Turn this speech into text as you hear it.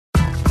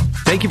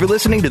Thank you for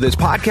listening to this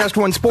Podcast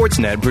One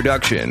Sportsnet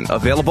production,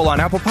 available on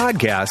Apple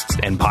Podcasts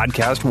and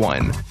Podcast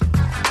One.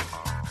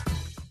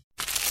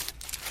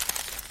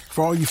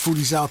 For all you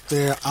foodies out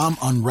there, I'm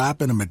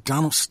unwrapping a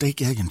McDonald's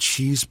steak, egg, and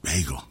cheese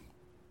bagel.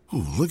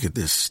 Ooh, look at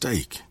this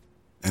steak.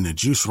 And the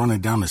juice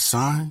running down the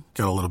side.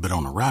 Got a little bit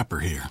on the wrapper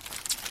here.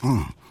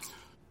 And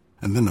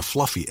then the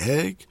fluffy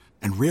egg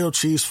and real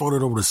cheese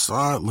folded over the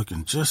side,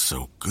 looking just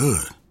so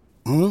good.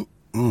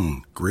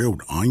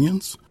 Grilled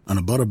onions and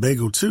a butter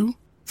bagel too.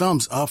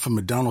 Thumbs up for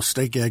McDonald's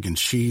steak, egg, and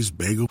cheese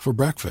bagel for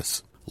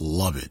breakfast.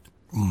 Love it.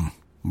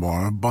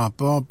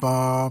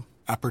 Ba-ba-ba-ba.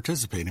 I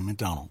participate in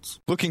McDonald's.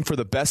 Looking for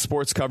the best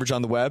sports coverage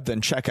on the web? Then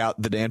check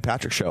out The Dan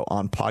Patrick Show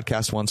on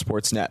Podcast One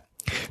Sportsnet.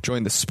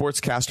 Join the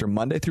sportscaster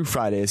Monday through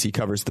Friday as he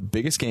covers the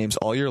biggest games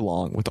all year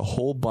long with a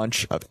whole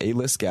bunch of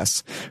A-list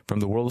guests from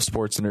the world of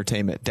sports and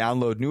entertainment.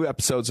 Download new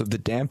episodes of The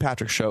Dan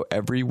Patrick Show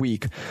every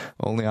week,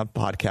 only on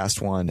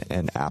Podcast One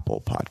and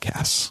Apple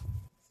Podcasts.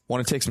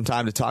 Want to take some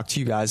time to talk to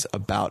you guys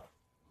about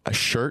a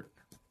shirt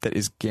that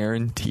is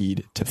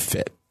guaranteed to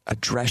fit. A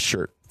dress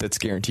shirt that's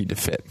guaranteed to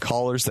fit.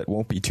 Collars that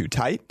won't be too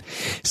tight.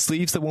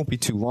 Sleeves that won't be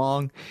too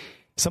long.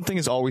 Something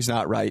is always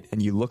not right, and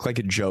you look like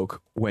a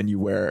joke when you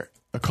wear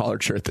a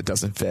collared shirt that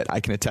doesn't fit. I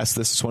can attest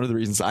to this. It's one of the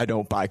reasons I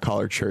don't buy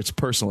collared shirts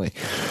personally.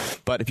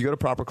 But if you go to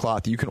Proper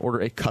Cloth, you can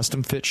order a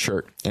custom fit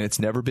shirt, and it's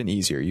never been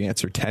easier. You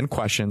answer 10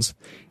 questions,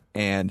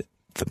 and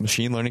the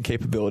machine learning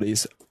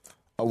capabilities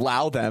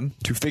allow them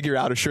to figure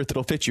out a shirt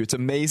that'll fit you. It's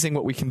amazing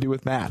what we can do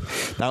with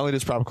math. Not only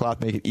does Proper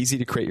Cloth make it easy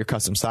to create your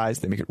custom size,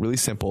 they make it really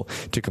simple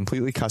to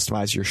completely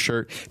customize your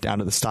shirt down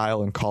to the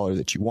style and color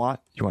that you want.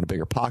 You want a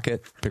bigger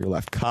pocket, bigger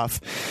left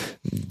cuff.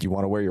 You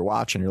want to wear your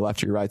watch on your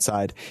left or your right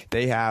side.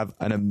 They have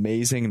an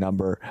amazing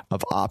number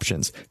of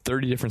options,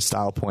 30 different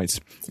style points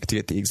to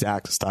get the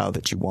exact style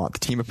that you want. The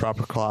team at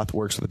Proper Cloth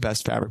works with the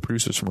best fabric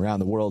producers from around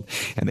the world,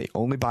 and they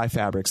only buy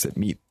fabrics that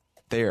meet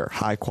their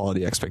high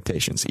quality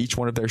expectations. Each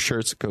one of their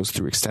shirts goes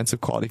through extensive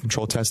quality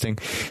control testing,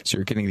 so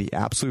you're getting the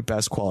absolute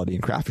best quality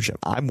and craftsmanship.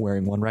 I'm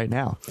wearing one right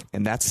now,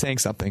 and that's saying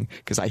something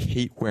because I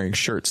hate wearing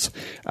shirts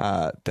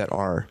that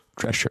are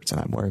dress shirts, and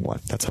I'm wearing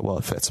one. That's how well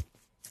it fits.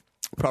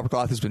 Proper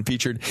Cloth has been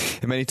featured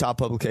in many top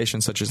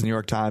publications such as the New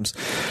York Times,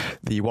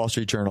 the Wall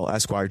Street Journal,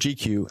 Esquire,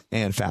 GQ,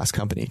 and Fast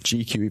Company.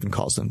 GQ even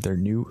calls them their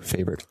new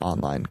favorite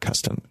online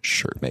custom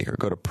shirt maker.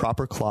 Go to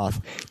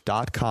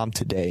propercloth.com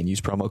today and use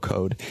promo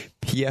code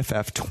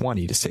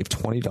PFF20 to save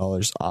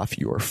 $20 off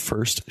your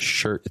first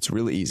shirt. It's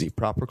really easy.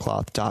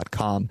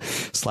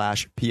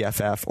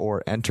 propercloth.com/PFF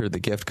or enter the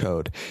gift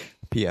code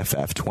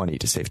PFF20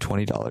 to save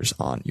 $20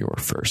 on your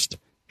first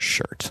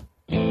shirt.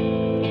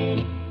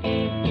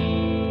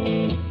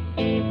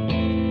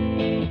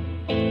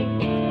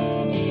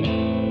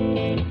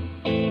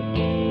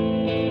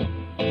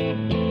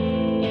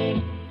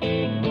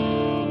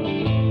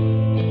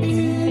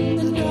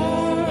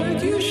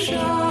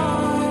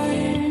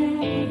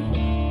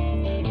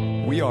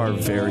 Are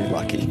very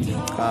lucky.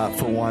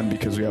 For one,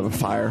 because we have a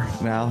fire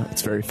now.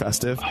 It's very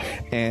festive.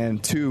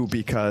 And two,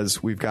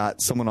 because we've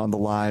got someone on the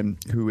line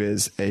who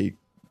is a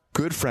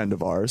good friend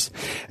of ours,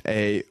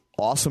 a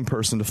awesome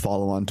person to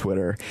follow on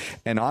Twitter.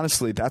 And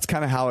honestly, that's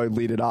kind of how I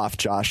lead it off,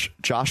 Josh.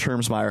 Josh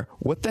Hermsmeyer,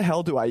 what the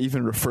hell do I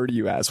even refer to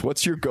you as?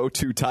 What's your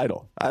go-to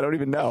title? I don't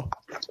even know.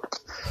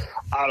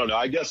 I don't know.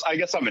 I guess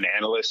I'm an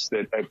analyst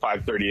at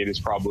 538 is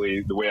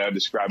probably the way I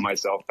describe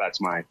myself.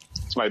 It's my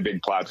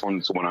big platform.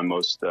 It's the one I'm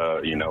most,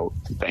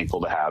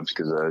 thankful to have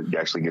because you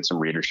actually get some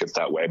readership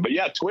that way. But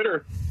yeah,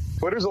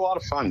 Twitter's a lot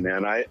of fun,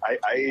 man.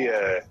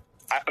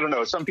 I don't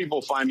know. Some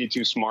people find me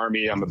too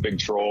smarmy. I'm a big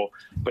troll.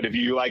 But if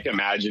you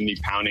imagine me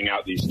pounding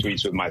out these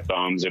tweets with my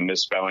thumbs and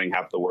misspelling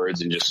half the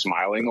words and just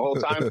smiling the whole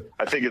time,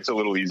 I think it's a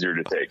little easier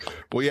to take.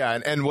 Well, yeah.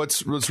 And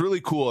what's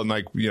really cool and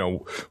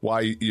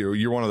why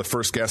you're one of the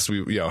first guests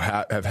we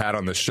have had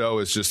on the show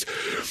is just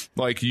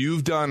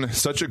you've done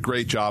such a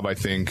great job, I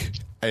think,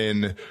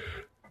 in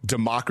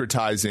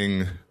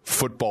democratizing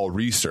football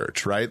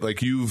research, right?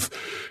 You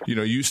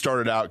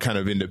started out kind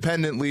of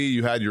independently.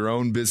 You had your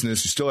own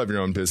business. You still have your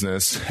own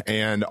business.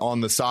 And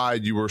on the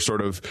side, you were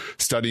sort of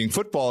studying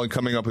football and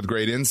coming up with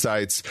great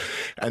insights.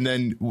 And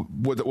then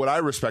what I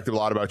respect a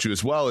lot about you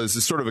as well is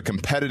it's sort of a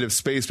competitive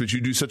space, but you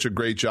do such a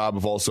great job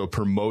of also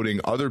promoting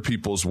other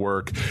people's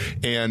work.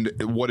 And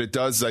what it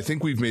does is I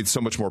think we've made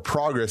so much more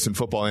progress in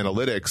football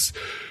analytics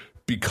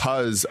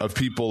because of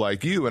people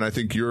like you. And I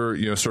think you're,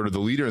 sort of the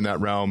leader in that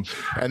realm.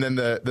 And then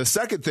the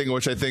second thing,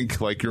 which I think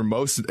you're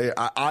most,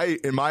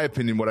 in my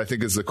opinion, what I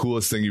think is the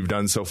coolest thing you've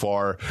done so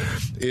far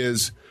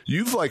is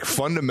you've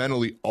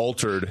fundamentally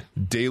altered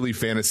daily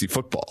fantasy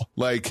football.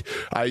 I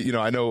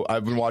know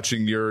I've been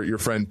watching your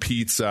friend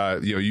Pete's,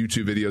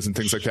 YouTube videos and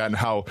things like that. And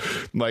how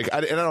and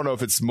I don't know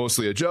if it's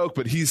mostly a joke,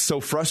 but he's so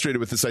frustrated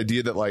with this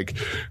idea that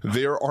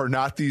there are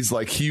not these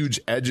huge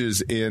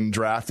edges in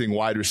drafting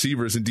wide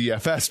receivers in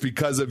DFS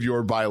because of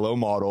your buy low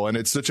model. And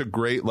it's such a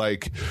great,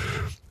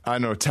 I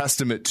don't know,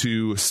 testament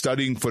to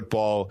studying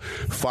football,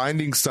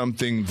 finding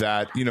something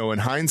that, you know, in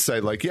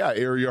hindsight, like, yeah,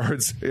 air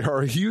yards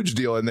are a huge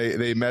deal and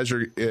they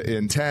measure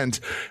intent,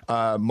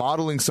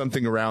 modeling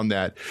something around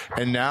that,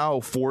 and now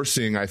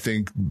forcing, I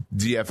think,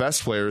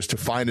 DFS players to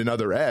find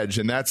another edge.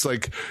 And that's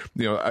like,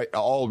 you know,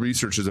 all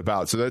research is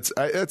about. So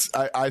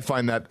I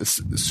find that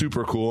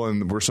super cool,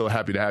 and we're so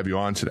happy to have you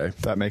on today.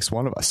 That makes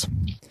one of us.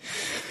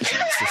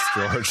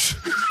 George.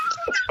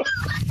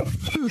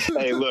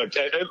 Hey, look,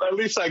 at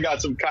least I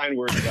got some kind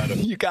words out of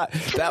it. You got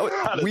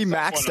that. We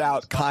maxed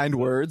out kind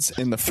words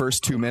in the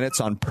first 2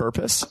 minutes on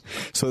purpose,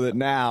 so that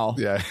now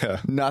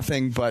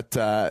nothing but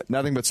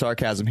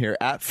sarcasm here.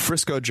 At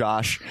Frisco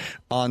Josh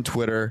on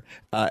Twitter,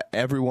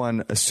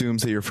 everyone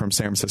assumes that you're from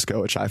San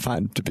Francisco, which I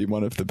find to be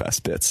one of the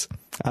best bits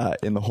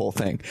in the whole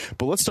thing.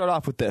 But let's start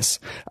off with this.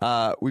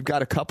 We've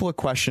got a couple of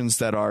questions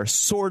that are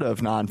sort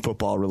of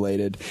non-football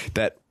related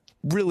that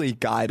really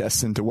guide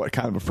us into what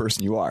kind of a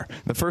person you are.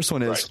 The first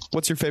one is,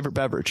 what's your favorite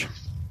beverage?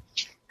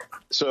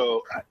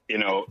 So, you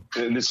know,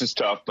 this is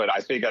tough, but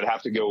I think I'd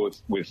have to go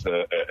with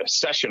a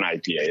session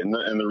IPA.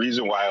 And the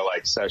reason why I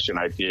like session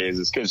IPAs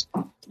is because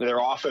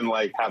they're often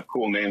like have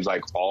cool names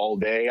like all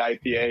day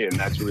IPA. And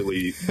that's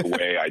really the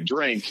way I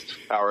drink,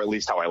 or at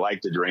least how I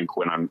like to drink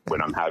when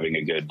I'm having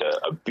a good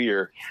a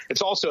beer.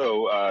 It's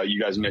also,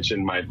 you guys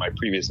mentioned my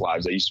previous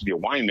lives. I used to be a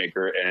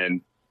winemaker,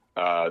 and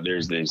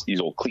there's these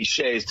old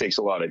cliches. Takes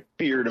a lot of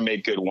beer to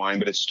make good wine,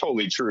 but it's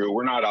totally true.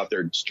 We're not out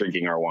there just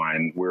drinking our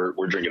wine. We're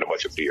drinking a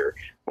bunch of beer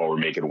while we're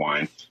making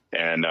wine,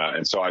 and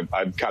so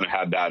I've kind of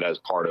had that as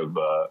part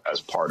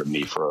of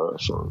me for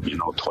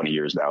 20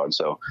 years now. And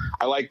so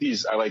I like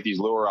these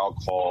lower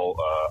alcohol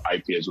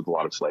IPAs with a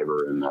lot of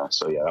flavor, and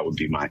so yeah, that would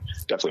be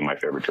definitely my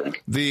favorite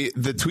drink.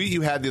 The tweet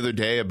you had the other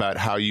day about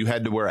how you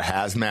had to wear a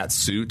hazmat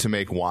suit to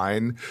make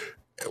wine,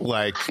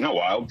 like, not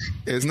wild,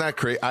 isn't that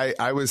crazy?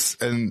 I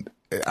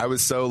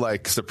was so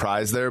like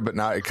surprised there, but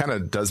now it kind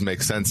of does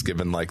make sense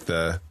given like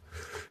the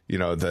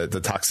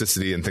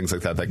toxicity and things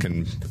like that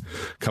can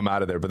come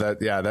out of there. But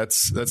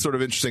that's sort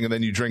of interesting. And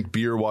then you drink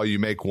beer while you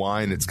make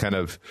wine. It's kind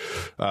of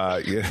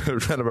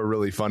kind of a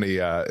really funny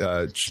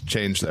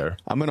change there.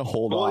 I'm going to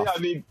hold off. Yeah, I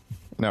mean,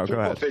 no, go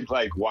ahead. People think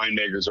like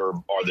winemakers are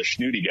the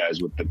snooty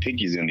guys with the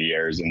pinkies in the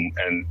ears,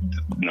 and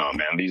no,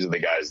 man, these are the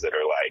guys that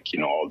are like, you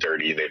know, all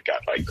dirty. They've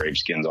got like grape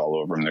skins all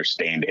over them. They're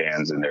stained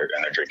hands, and they're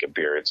drinking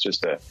beer. It's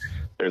just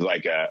there's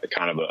like a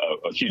kind of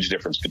a huge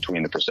difference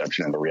between the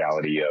perception and the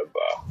reality of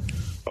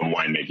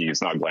winemaking.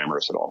 It's not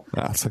glamorous at all.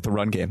 It's like the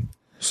run game.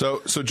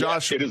 So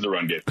Josh, it is the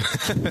run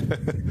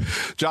game.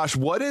 Josh,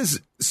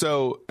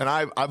 and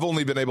I've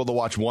only been able to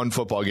watch one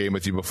football game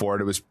with you before,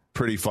 and it was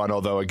pretty fun.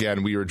 Although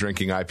again, we were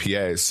drinking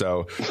IPAs,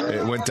 so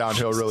it went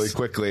downhill really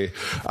quickly.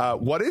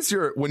 What is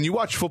when you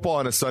watch football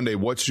on a Sunday?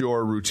 What's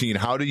your routine?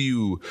 How do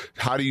you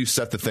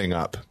set the thing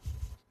up?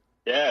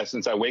 Yeah,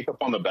 since I wake up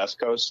on the Best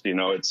Coast, you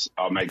know,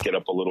 I might get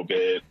up a little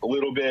bit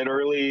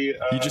early.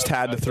 You just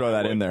had to throw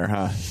that in there,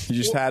 huh? You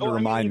just had to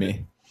remind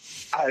me.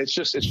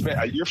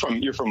 You're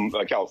from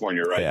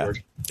California, right, yeah.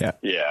 George?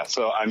 Yeah.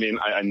 So I mean,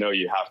 I know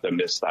you have to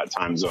miss that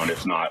time zone,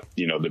 if not,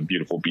 you know, the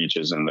beautiful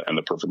beaches and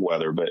the perfect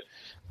weather. But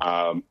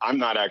I'm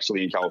not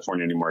actually in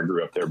California anymore. I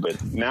grew up there,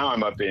 but now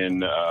I'm up in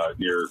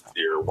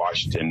near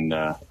Washington,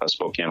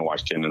 Spokane,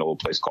 Washington, in a little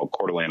place called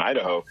Coeur d'Alene,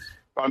 Idaho.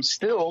 I'm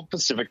still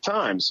Pacific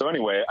time. So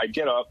anyway, I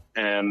get up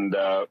and,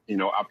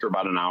 after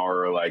about an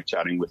hour, like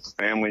chatting with the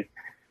family,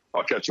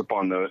 I'll catch up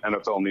on the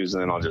NFL news,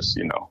 and then I'll just,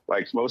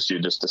 like most of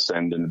you, just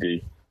descend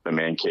into the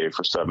man cave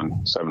for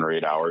 7 or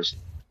 8 hours.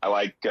 I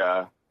like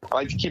to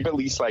keep at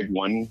least like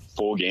one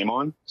full game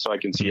on so I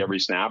can see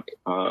every snap.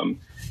 And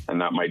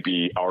that might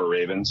be our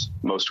Ravens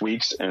most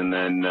weeks. And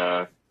then,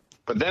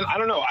 but then I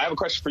don't know. I have a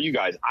question for you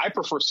guys. I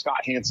prefer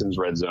Scott Hansen's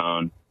Red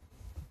Zone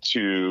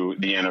to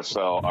the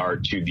NFL or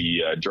to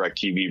the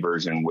DirecTV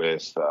version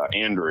with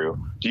Andrew.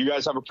 Do you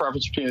guys have a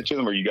preference between the two of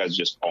them, or are you guys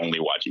just only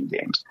watching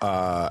games?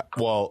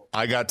 Well,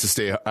 I got to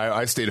stay.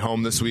 I stayed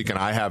home this week, and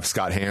I have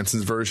Scott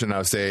Hansen's version. I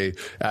would say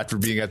after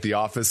being at the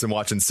office and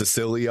watching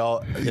Sicily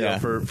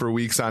for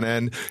weeks on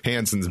end,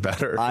 Hansen's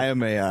better.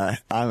 I'm a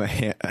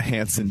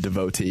Hansen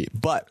devotee,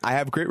 but I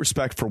have great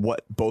respect for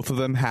what both of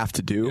them have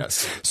to do.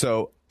 Yes.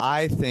 So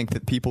I think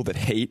that people that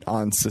hate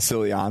on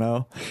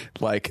Siciliano,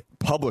 like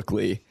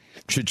publicly,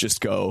 should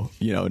just go,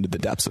 into the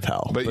depths of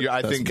hell. But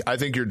I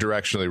think you're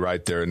directionally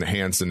right there, and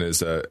Hansen is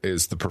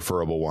the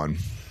preferable one.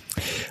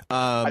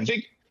 I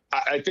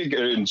think,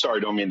 and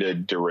sorry, don't mean to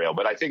derail,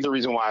 but I think the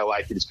reason why I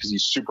like it is because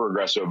he's super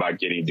aggressive about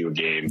getting to a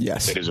game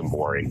that isn't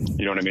boring.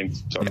 You know what I mean?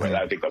 So anyway,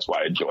 I think that's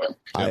why I enjoy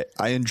him.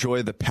 I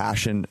enjoy the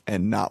passion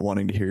and not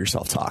wanting to hear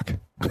yourself talk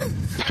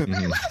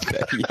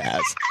that he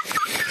has.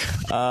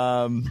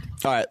 All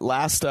right,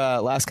 last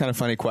kind of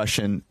funny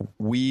question.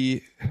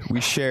 We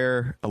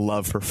share a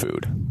love for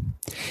food.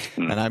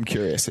 And I'm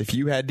curious, if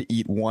you had to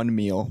eat one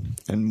meal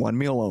and one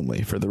meal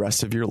only for the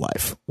rest of your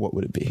life, what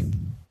would it be?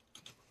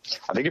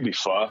 I think it'd be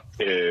pho.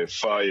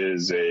 Pho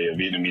is a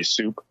Vietnamese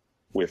soup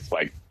with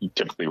like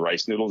typically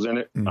rice noodles in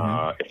it.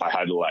 If I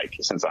had to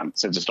since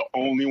it's the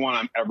only one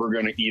I'm ever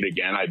going to eat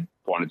again, I'd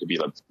want it to be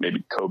like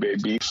maybe Kobe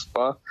beef.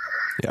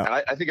 And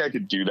I think I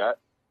could do that.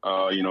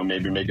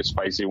 Maybe make it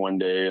spicy one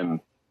day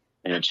and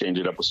change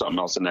it up with something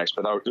else the next.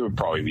 But it would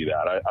probably be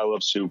that. I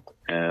love soup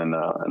and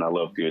I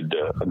love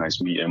a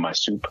nice meat in my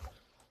soup,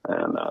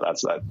 and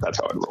that's how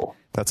I'd roll.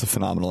 That's a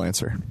phenomenal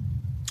answer.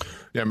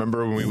 Yeah, I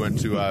remember when we went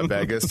to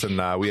Vegas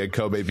and we had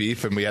Kobe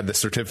beef and we had the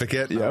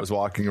certificate. Yep. I was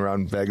walking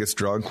around Vegas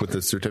drunk with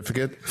the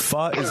certificate.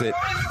 Pho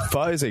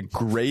is a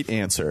great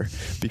answer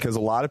because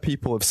a lot of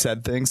people have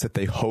said things that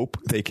they hope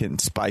they can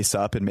spice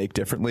up and make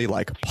differently,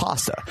 like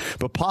pasta.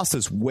 But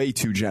pasta's way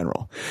too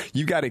general.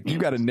 You got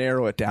to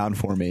narrow it down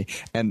for me.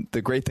 And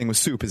the great thing with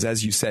soup is,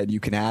 as you said, you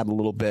can add a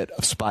little bit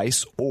of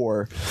spice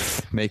or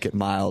make it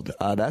mild.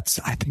 That's,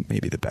 I think,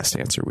 maybe the best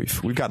answer.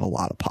 We've gotten a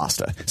lot of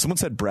pasta. Someone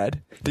said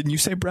bread. Didn't you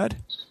say bread?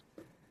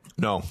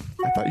 No.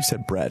 I thought you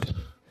said bread.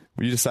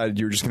 You decided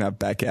you were just going to have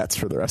baguettes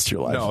for the rest of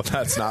your life. No,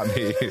 that's not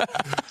me.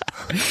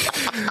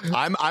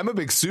 I'm a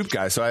big soup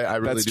guy, so I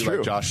really do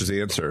like Josh's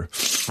answer.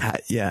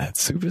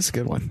 Soup is a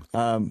good one.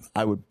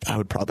 I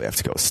would probably have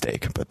to go with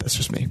steak, but that's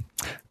just me.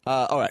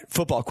 All right,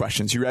 football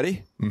questions. You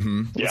ready?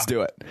 Mm-hmm. Yeah. Let's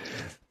do it.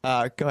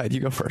 Go ahead.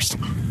 You go first.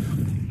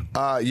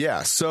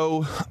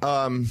 So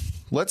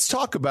let's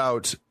talk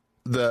about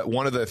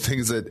one of the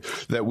things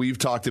that we've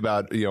talked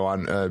about,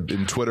 on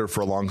in Twitter for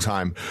a long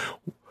time.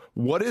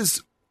 What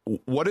is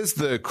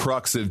the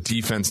crux of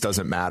defense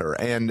doesn't matter,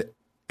 and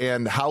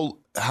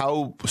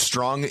how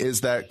strong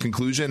is that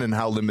conclusion, and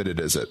how limited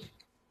is it?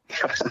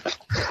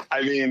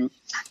 I mean,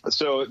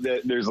 so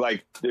there's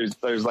like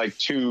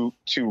two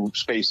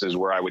spaces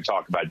where I would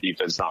talk about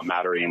defense not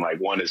mattering. Like,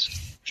 one is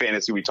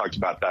fantasy. We talked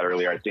about that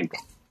earlier. I think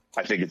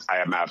I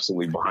am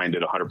absolutely behind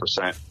it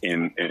 100%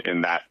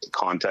 in that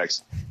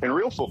context. In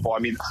real football, I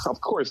mean,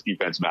 of course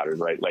defense matters,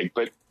 right?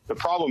 But the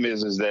problem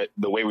is that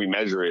the way we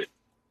measure it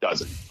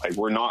doesn't.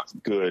 We're not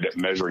good at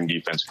measuring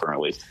defense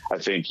currently. I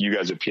think you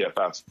guys at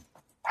PFF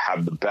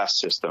have the best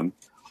system.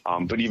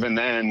 But even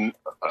then,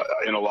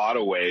 in a lot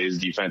of ways,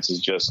 defense is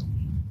just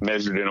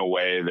measured in a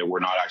way that we're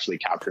not actually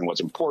capturing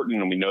what's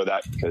important. And we know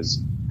that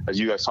because, as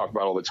you guys talk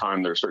about all the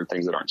time, there are certain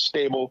things that aren't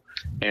stable.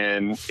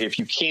 And if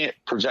you can't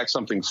project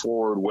something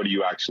forward, what are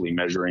you actually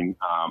measuring?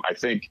 I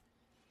think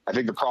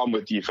the problem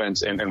with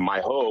defense, and my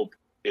hope,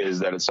 is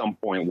that at some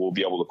point we'll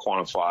be able to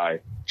quantify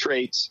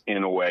traits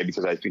in a way,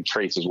 because I think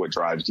traits is what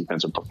drives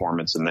defensive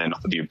performance, and then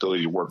the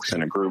ability to work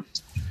within a group,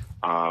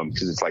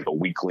 because it's like a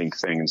weak link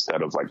thing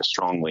instead of like a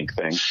strong link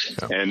thing.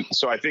 Yeah. And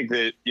so I think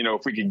that,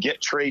 if we could get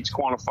traits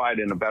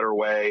quantified in a better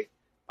way,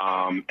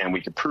 and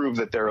we could prove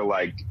that they're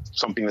like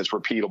something that's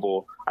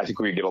repeatable, I think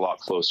we could get a lot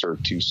closer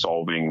to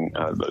solving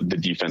the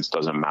defense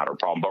doesn't matter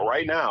problem. But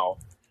right now,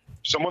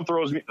 someone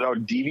throws me a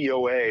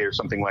DVOA or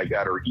something like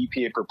that, or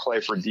EPA per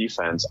play for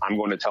defense, I'm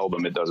going to tell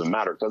them it doesn't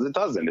matter, because it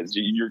doesn't.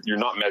 You're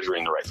not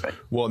measuring the right thing.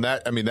 Well,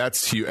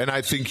 that's huge. And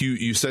I think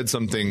you said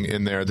something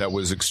in there that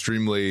was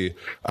extremely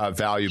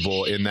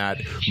valuable, in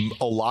that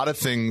a lot of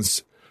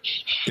things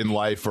in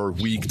life are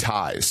weak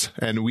ties,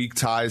 and weak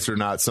ties are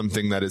not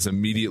something that is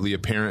immediately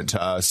apparent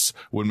to us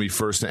when we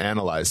first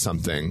analyze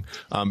something.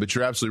 But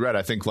you're absolutely right.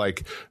 I think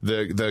like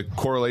the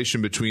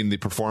correlation between the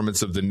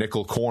performance of the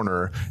nickel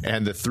corner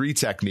and the 3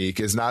 technique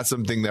is not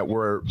something that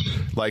we're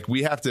like,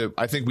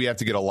 I think we have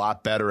to get a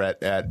lot better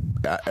at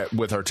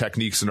with our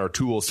techniques and our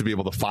tools to be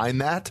able to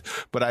find that.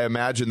 But I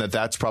imagine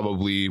that's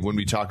probably, when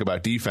we talk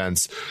about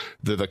defense,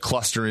 the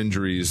cluster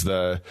injuries,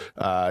 the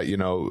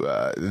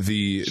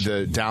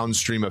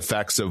downstream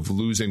effects of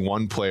losing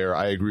one player.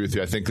 I agree with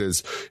you. I think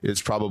is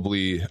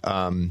probably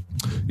the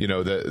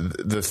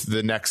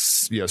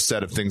next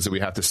set of things that we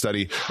have to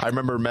study. I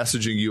remember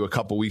messaging you a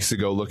couple weeks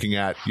ago, looking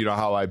at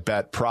how I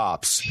bet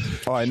props.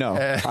 Oh, I know.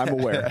 I'm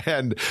aware.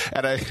 And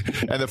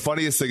the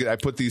funniest thing, I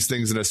put these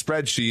things in a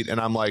spreadsheet, and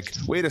I'm like,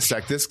 wait a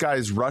sec, this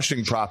guy's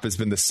rushing prop has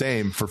been the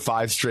same for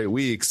 5 straight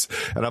weeks,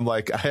 and I'm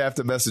like, I have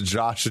to message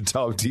Josh and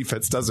tell him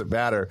defense doesn't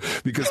matter,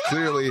 because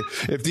clearly,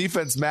 if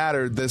defense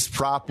mattered, this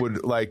prop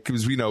would,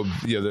 because we know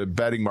the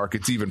betting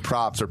markets, even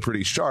props, are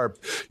pretty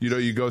sharp.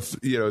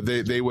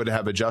 They would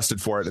have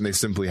adjusted for it, and they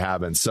simply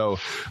haven't. So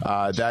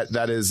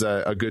that is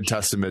a good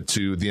testament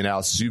to the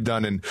analysis you've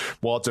done. And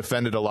while it's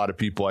offended a lot of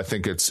people, I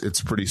think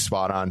it's pretty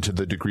spot on to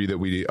the degree that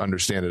we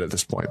understand it at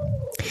this point.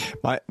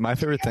 My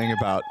favorite thing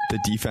about the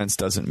defense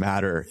doesn't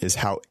matter is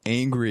how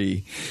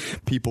angry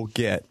people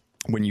get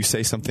when you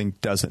say something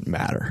doesn't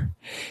matter.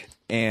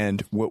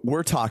 And what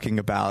we're talking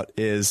about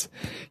is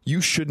you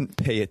shouldn't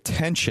pay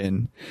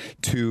attention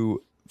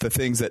to the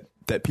things that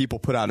people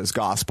put out as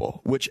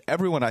gospel, which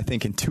everyone, I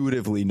think,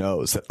 intuitively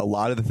knows that a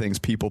lot of the things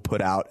people put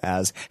out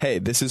as, hey,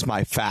 this is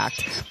my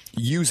fact,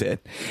 use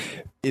it,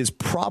 is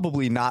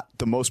probably not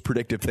the most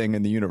predictive thing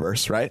in the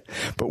universe, right?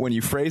 But when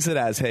you phrase it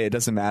as, hey, it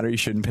doesn't matter, you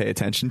shouldn't pay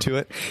attention to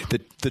it,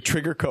 the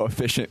trigger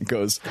coefficient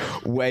goes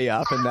way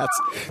up, and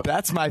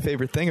that's my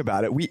favorite thing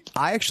about it.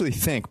 I actually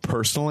think,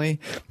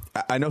 personally,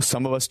 I know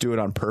some of us do it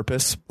on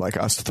purpose, like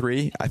us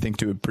three, I think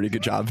do a pretty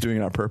good job of doing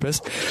it on purpose.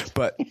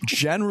 But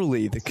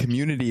generally, the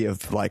community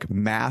of like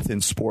math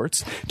and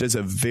sports does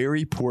a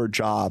very poor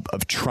job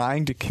of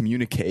trying to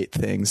communicate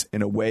things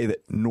in a way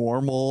that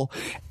normal,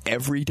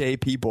 everyday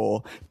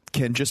people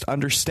can just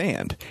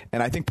understand.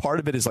 And I think part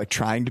of it is like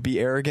trying to be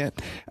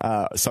arrogant.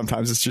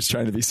 Sometimes it's just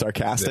trying to be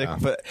sarcastic,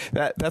 but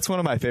that's one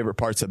of my favorite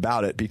parts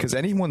about it, because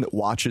anyone that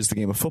watches the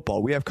game of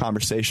football, we have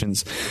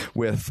conversations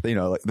with,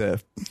 like the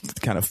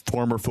kind of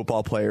former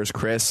football players,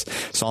 Chris,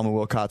 Solomon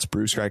Wilcots,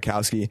 Bruce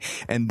Gradkowski,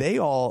 and they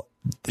all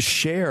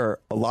share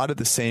a lot of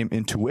the same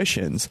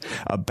intuitions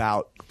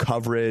about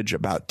coverage,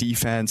 about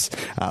defense,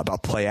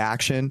 about play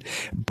action,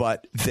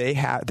 but they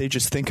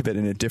just think of it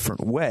in a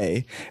different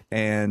way.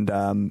 And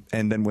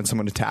then when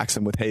someone attacks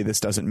them with, "Hey, this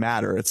doesn't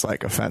matter," it's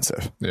like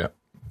offensive. Yeah.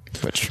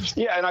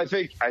 And I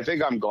think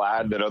I'm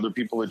glad that other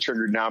people are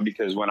triggered now,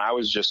 because when I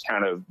was just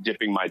kind of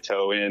dipping my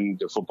toe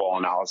into football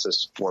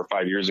analysis 4 or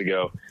 5 years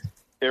ago,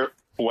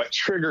 what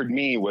triggered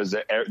me was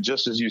that,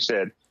 just as you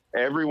said,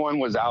 everyone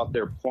was out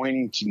there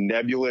pointing to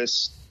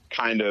nebulous,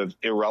 kind of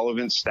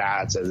irrelevant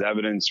stats as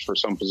evidence for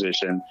some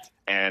position.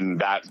 And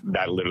that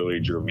literally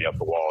drew me up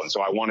the wall. And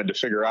so I wanted to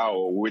figure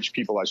out which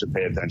people I should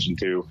pay attention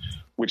to,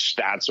 which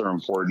stats are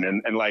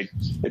important. And like,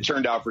 it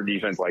turned out for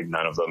defense, like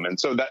none of them. And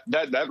so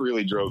that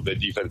really drove the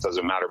defense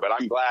doesn't matter. But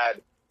I'm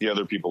glad the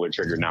other people are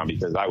triggered now,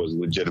 because I was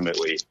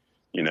legitimately,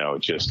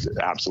 just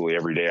absolutely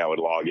every day I would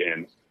log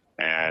in.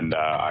 And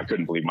I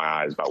couldn't believe my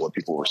eyes about what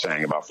people were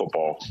saying about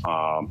football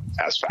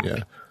as fact.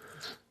 Yeah.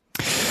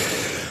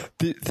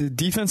 The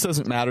defense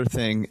doesn't matter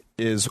thing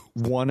is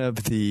one of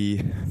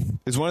the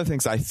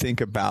things I think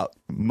about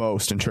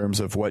most in terms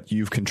of what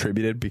you've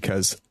contributed,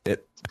 because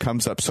it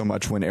comes up so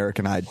much when Eric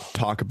and I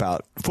talk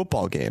about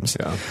football games.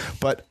 Yeah.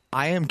 But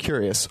I am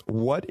curious,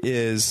 what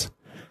is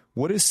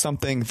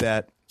something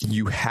that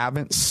you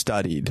haven't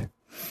studied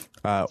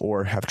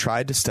or have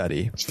tried to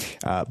study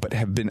but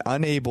have been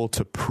unable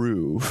to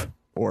prove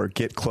or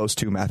get close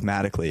to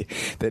mathematically,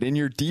 that in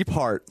your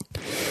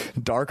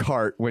dark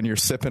heart, when you're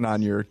sipping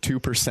on your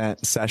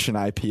 2% session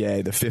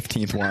IPA, the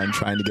 15th one,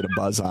 trying to get a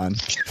buzz on,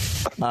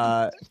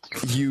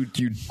 you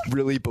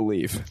really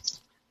believe?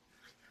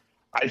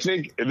 I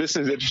think this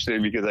is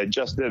interesting, because I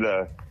just did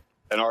an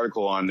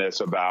article on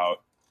this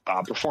about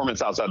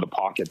performance outside the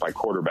pocket by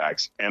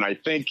quarterbacks. And I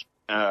think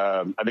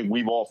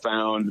we've all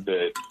found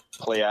that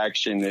play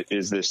action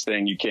is this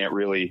thing you can't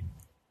really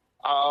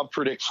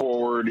predict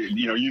forward.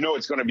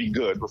 It's going to be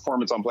good.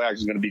 Performance on play action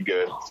is going to be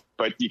good,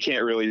 but you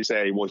can't really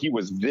say, well, he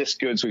was this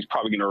good, so he's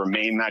probably going to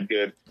remain that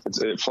good.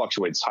 It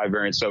fluctuates, high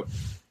variance. So,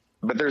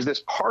 but there's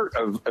this part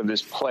of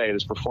this play,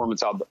 this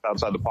performance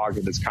outside the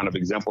pocket, that's kind of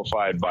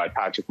exemplified by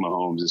Patrick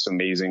Mahomes, this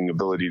amazing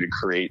ability to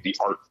create the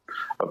art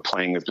of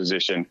playing the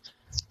position.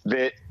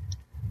 That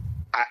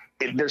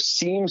there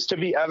seems to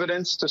be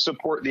evidence to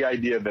support the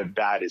idea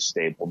that is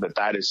stable,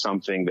 that is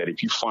something that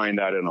if you find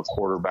that in a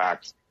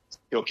quarterback,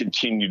 he'll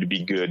continue to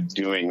be good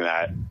doing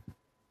that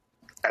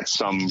at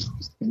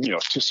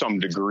to some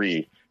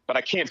degree. But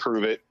I can't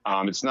prove it.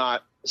 It's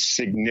not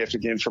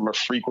significant from a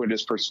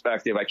frequentist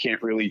perspective. I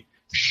can't really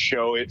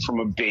show it from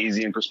a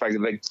Bayesian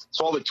perspective.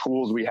 So all the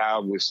tools we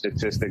have with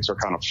statistics are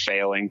kind of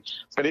failing,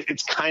 but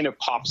it's kind of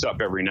pops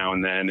up every now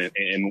and then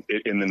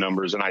in the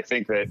numbers. And I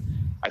think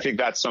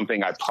that's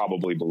something I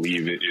probably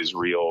believe is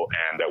real,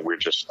 and that we're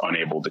just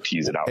unable to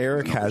tease it out.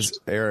 Eric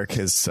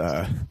is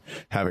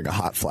having a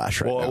hot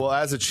flash right now. Well,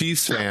 as a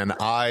Chiefs fan,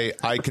 I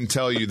can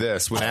tell you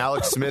this: when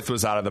Alex Smith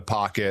was out of the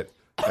pocket,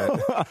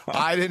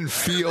 I didn't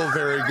feel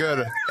very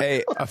good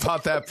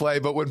about that play.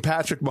 But when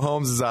Patrick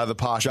Mahomes is out of the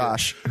pocket,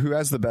 Josh, who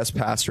has the best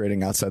pass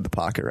rating outside the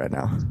pocket right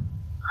now?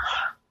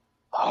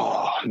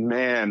 Oh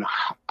man,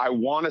 I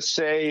want to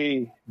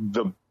say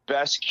the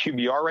best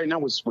QBR right now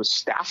was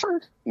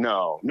Stafford?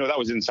 No, that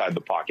was inside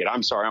the pocket.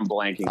 I'm sorry, I'm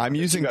blanking. I'm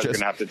using you guys are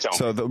gonna have to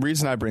tell me. The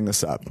reason I bring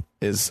this up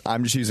is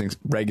I'm just using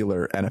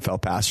regular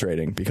NFL pass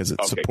rating because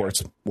it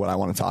supports what I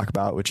want to talk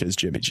about, which is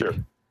Jimmy G. Sure.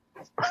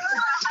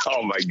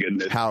 Oh my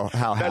goodness! How That's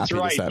happy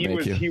right. does that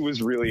make you? He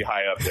was really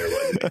high up there,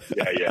 wasn't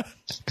he? Yeah.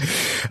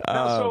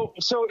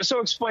 So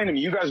explain to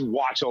me. You guys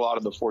watch a lot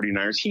of the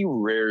 49ers. He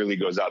rarely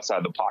goes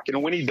outside the pocket,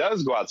 and when he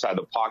does go outside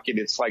the pocket,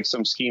 it's like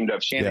some schemed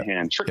up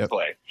Shanahan trick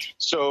play.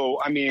 So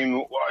I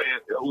mean,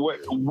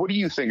 what do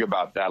you think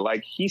about that?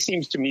 Like, he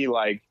seems to me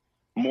like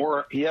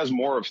he has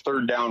more of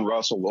third down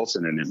Russell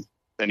Wilson in him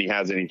than he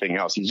has anything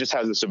else. He just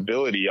has this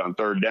ability on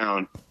third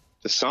down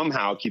to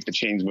somehow keep the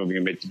chains moving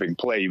and make the big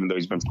play, even though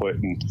he's been put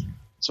in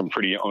some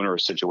pretty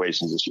onerous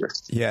situations this year.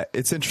 Yeah,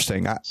 it's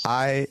interesting.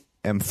 I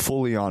am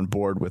fully on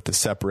board with the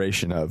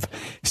separation of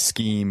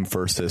scheme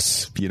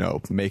versus,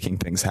 making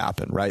things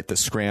happen, right? The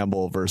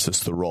scramble versus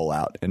the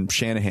rollout. And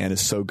Shanahan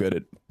is so good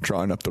at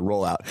drawing up the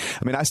rollout.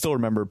 I mean, I still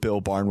remember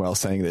Bill Barnwell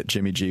saying that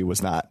Jimmy G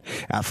was not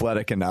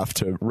athletic enough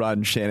to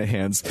run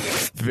Shanahan's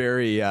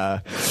very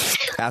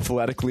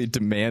athletically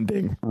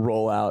demanding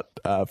rollout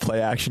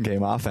play action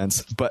game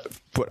offense. But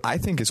what I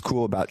think is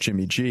cool about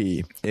Jimmy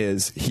G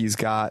is he's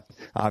got,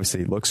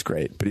 obviously he looks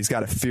great, but he's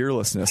got a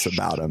fearlessness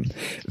about him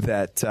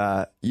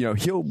that,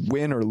 he'll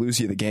win or lose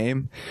you the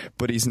game,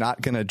 but he's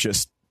not going to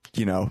just,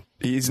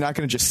 he's not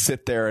going to just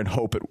sit there and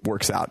hope it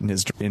works out in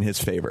his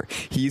favor.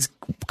 He's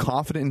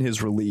confident in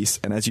his release,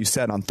 and as you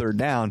said, on third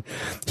down,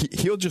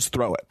 he'll just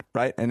throw it,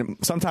 right? And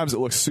sometimes it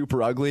looks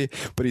super ugly,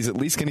 but he's at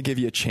least going to give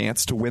you a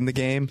chance to win the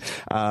game,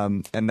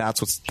 and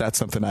that's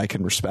something I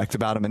can respect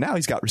about him. And now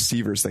he's got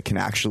receivers that can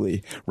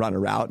actually run a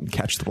route and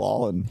catch the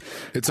ball, and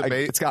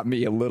it's got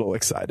me a little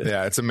excited.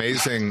 Yeah, it's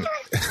amazing.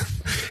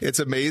 It's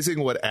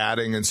amazing what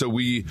adding, and so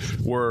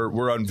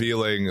we're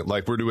unveiling,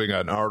 like we're doing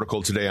an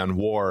article today on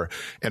war,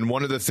 and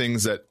one of the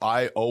things that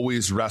I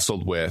always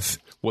wrestled with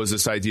was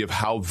this idea of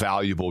how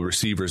valuable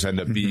receivers end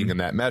up being in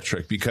that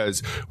metric,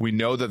 because we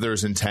know that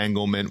there's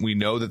entanglement. We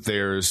know that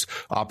there's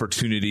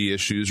opportunity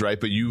issues, right?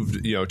 But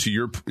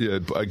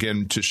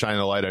to shine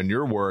a light on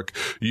your work,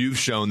 you've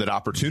shown that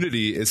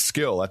opportunity is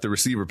skill at the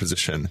receiver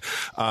position.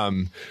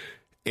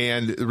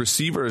 And the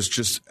receivers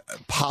just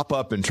pop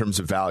up in terms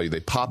of value. They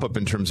pop up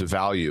in terms of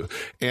value.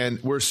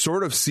 And we're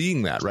sort of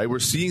seeing that, right? We're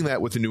seeing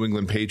that with the New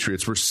England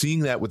Patriots. We're seeing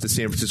that with the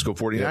San Francisco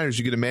 49ers. Yeah.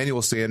 You get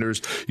Emmanuel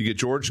Sanders, you get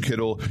George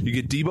Kittle, you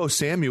get Deebo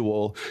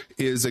Samuel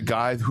is a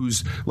guy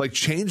who's like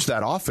changed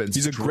that offense.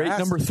 He's a great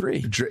number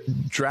 3.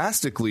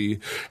 Drastically.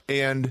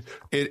 And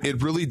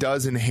it really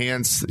does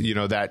enhance,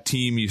 that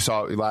team you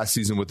saw last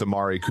season with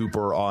Amari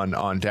Cooper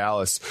on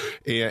Dallas.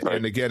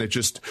 And again, it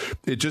just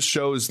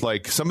shows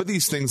like some of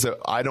these things that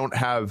I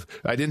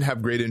didn't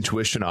have great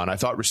intuition on. I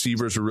thought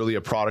receivers were really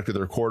a product of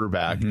their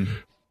quarterback. Mm-hmm.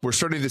 We're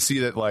starting to see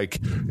that, like,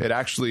 it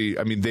actually,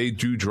 they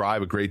do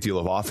drive a great deal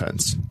of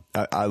offense.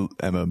 I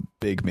am a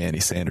big Manny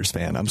Sanders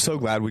fan. I'm so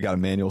glad we got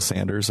Emmanuel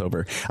Sanders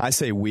over. I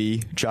say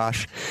we,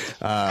 Josh,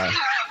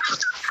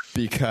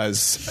 because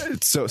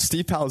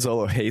Steve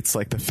Palazzolo hates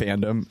like the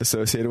fandom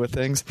associated with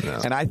things.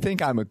 No. And I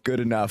think I'm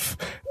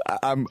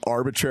I'm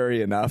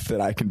arbitrary enough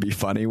that I can be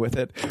funny with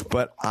it,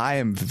 but I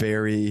am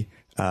very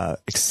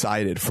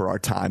excited for our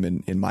time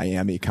in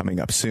Miami coming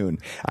up soon.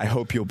 I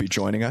hope you'll be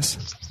joining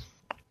us.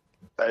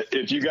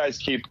 If you guys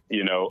keep,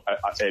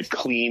 a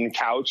clean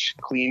couch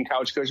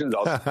cushions,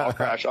 I'll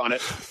crash on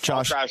it.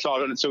 Josh, I'll crash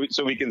on it so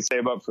we can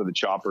save up for the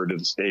chopper to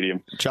the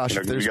stadium. Josh,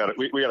 we got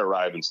to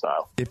arrive in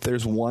style. If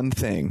there's one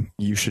thing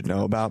you should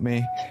know about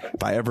me,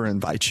 if I ever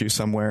invite you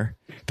somewhere,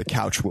 the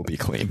couch will be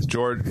clean.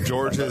 George is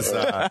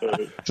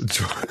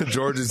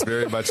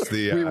very much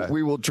the.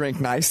 We will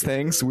drink nice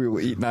things. We will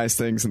eat nice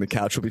things, and the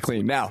couch will be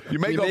clean. Now you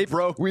may go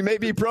broke. We may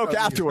be broke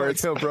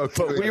afterwards, but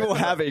we will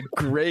have a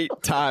great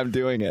time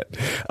doing it.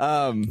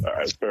 All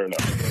right, fair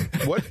enough.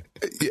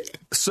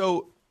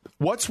 So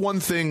what's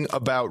one thing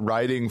about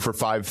writing for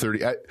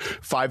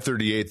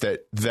 538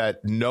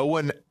 that no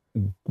one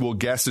will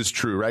guess is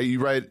true, right? You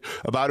write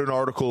about an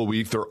article a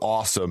week, they're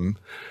awesome.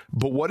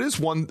 But what is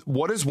one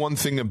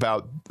thing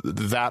about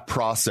that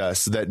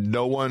process that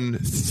no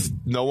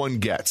one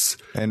gets?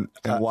 And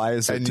why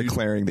is it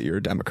declaring that you're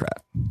a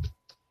Democrat?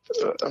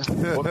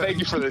 Well, thank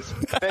you for this.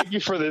 Thank you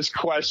for this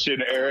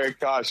question, Eric.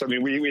 Gosh,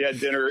 we had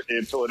dinner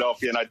in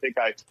Philadelphia, and I think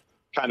I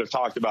kind of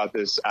talked about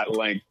this at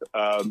length.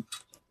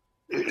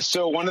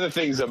 So one of the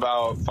things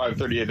about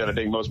 538 that I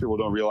think most people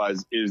don't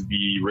realize is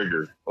the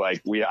rigor.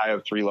 Like I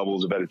have 3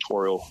 levels of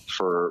editorial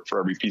for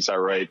every piece I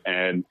write,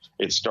 and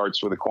it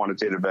starts with a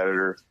quantitative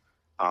editor.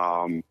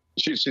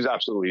 She's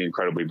absolutely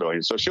incredibly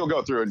brilliant. So she'll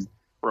go through and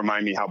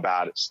remind me how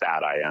bad at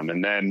stat I am.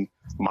 And then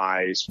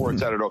my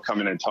sports editor will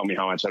come in and tell me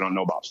how much I don't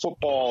know about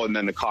football. And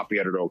then the copy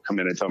editor will come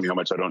in and tell me how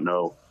much I don't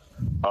know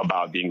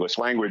about the English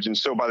language. And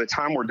so by the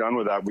time we're done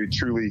with that, we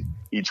truly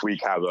each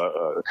week have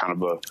a kind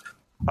of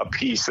a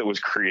piece that was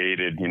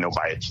created,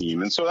 by a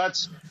team. And so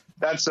that's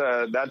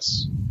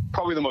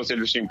probably the most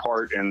interesting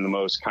part and the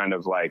most kind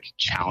of like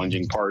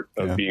challenging part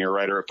of being a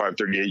writer at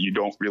 538. You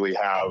don't really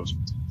have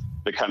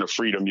the kind of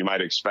freedom you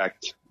might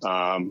expect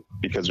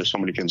because there's so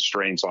many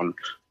constraints on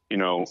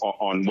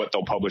what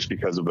they'll publish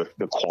because of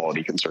the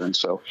quality concerns.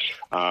 So,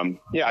 I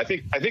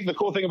think the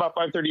cool thing about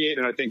 538,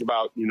 and I think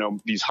about,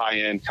 these high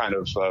end kind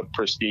of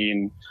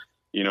pristine,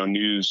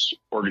 news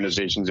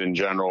organizations in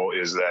general,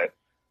 is that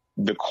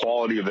the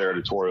quality of their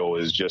editorial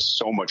is just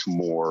so much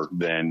more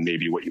than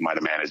maybe what you might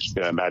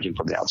imagine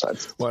from the outside.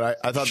 Well,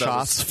 I thought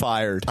shots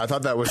fired. I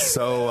thought that was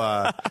so.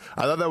 I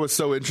thought that was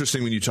so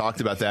interesting when you talked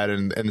about that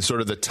and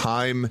sort of the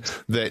time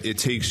that it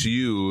takes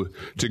you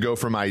to go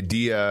from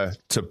idea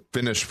to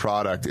finished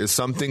product is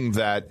something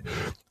that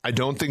I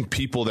don't think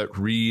people that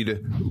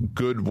read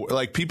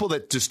people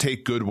that just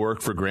take good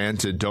work for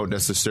granted don't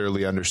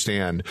necessarily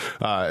understand.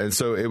 And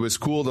so it was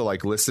cool to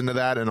listen to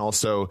that. And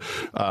also,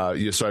 so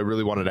I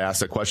really wanted to ask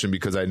that question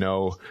because I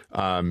know,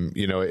 Rome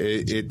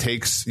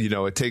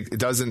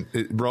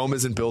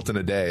isn't built in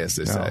a day, as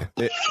they say.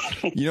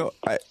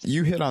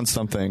 You hit on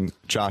something,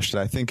 Josh,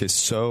 that I think is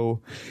so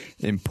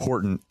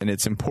important, and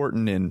it's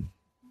important in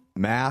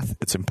math.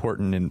 It's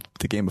important in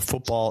the game of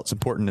football. It's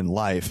important in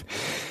life.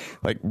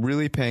 like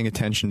really paying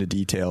attention to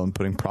detail and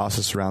putting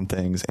process around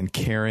things and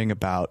caring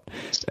about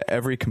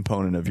every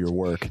component of your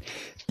work,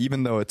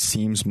 even though it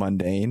seems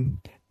mundane,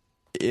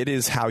 it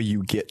is how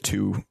you get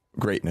to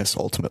greatness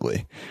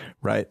ultimately,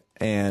 right?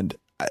 And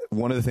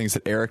one of the things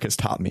that Eric has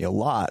taught me a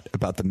lot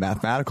about the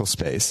mathematical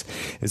space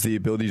is the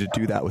ability to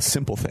do that with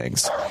simple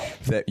things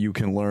that you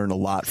can learn a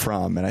lot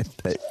from. And I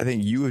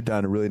think you have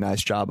done a really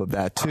nice job of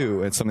that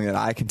too. It's something that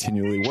I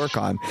continually work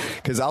on,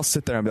 because I'll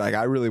sit there and be like,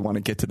 I really want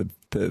to get to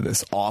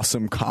this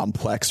awesome,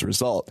 complex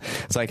result.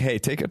 It's like, hey,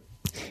 take a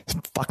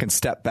fucking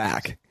step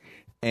back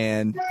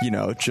and,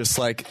 just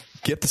like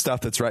get the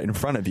stuff that's right in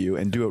front of you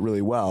and do it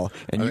really well.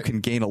 And you can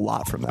gain a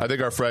lot from that. I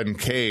think our friend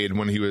Cade,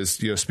 when he was,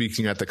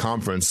 speaking at the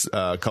conference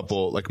a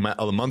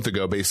month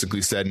ago,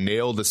 basically said,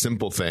 nail the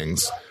simple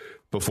things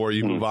before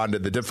you move on to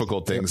the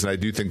difficult things. And I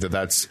do think that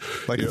that's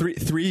like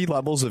three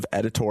levels of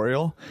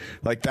editorial.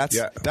 Like that's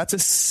a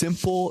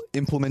simple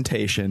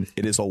implementation.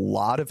 It is a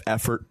lot of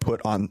effort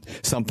put on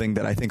something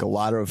that I think a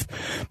lot of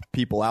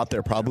people out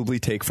there probably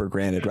take for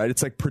granted, right?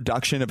 It's like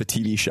production of a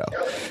TV show.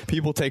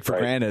 People take for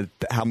granted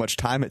how much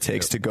time it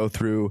takes to go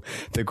through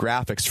the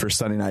graphics for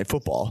Sunday Night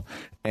Football.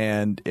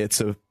 And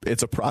it's a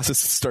process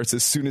that starts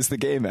as soon as the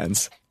game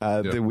ends,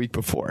 the week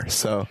before.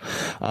 So,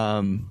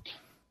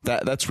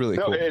 that's really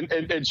cool.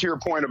 And to your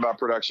point about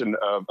production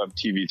of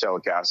TV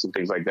telecasts and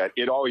things like that,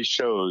 it always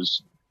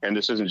shows, and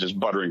this isn't just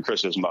buttering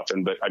Chris's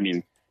muffin, but I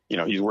mean,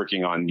 he's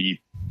working on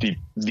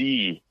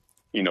the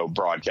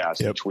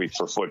broadcast each week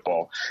for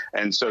football.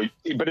 And so,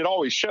 but it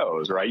always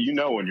shows, right?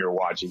 When you're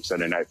watching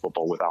Sunday Night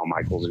Football with Al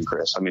Michaels and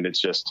Chris, I mean,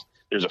 it's just,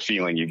 there's a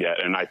feeling you get.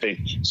 And I think,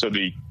 so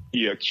the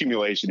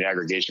accumulation, the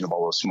aggregation of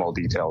all those small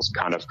details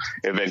kind of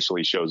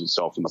eventually shows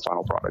itself in the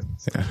final product.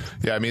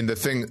 Yeah. I mean, the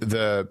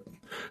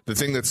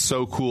thing that's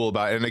so cool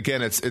about it, and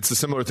again, it's a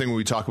similar thing when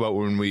we talk about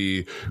when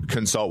we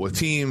consult with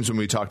teams, when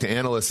we talk to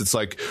analysts, it's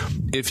like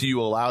if you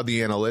allow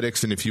the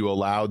analytics and if you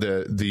allow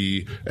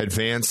the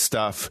advanced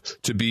stuff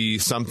to be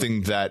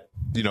something that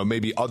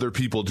maybe other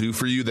people do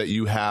for you, that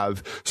you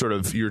have sort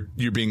of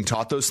you're being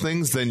taught those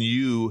things, then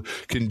you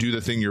can do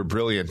the thing you're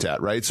brilliant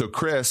at, right? So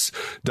Chris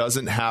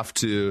doesn't have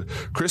to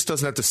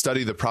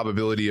study the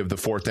probability of the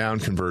fourth down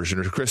conversion,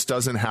 or Chris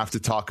doesn't have to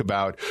talk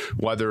about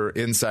whether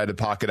inside the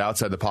pocket,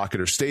 outside the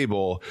pocket are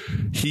stable.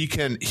 He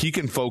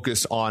can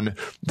focus on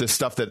the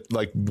stuff that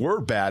like we're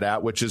bad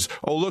at, which is,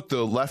 oh look,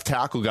 the left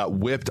tackle got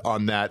whipped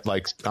on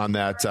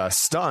that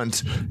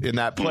stunt in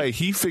that play.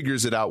 He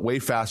figures it out way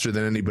faster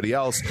than anybody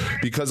else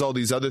because all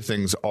these other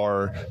things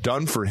are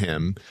done for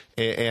him,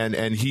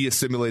 and he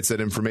assimilates that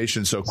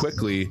information so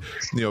quickly.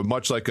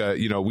 Much like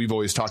we've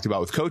always talked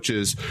about with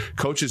coaches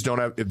don't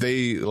have, if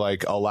they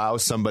like allow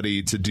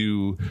somebody to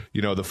do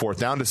the fourth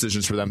down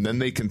decisions for them, then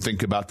they can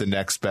think about the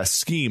next best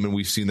scheme. And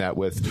we've seen that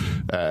with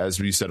as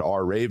we said,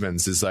 our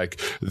Ravens, is like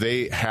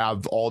they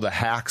have all the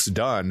hacks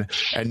done,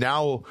 and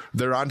now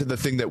they're onto the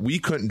thing that we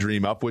couldn't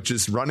dream up, which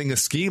is running a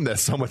scheme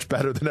that's so much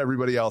better than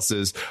everybody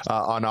else's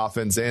on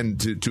offense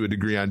and to a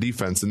degree on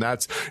defense. And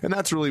that's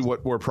really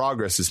where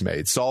progress is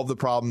made. Solve the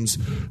problems,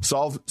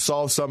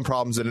 solve some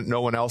problems that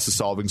no one else is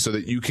solving, so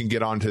that you can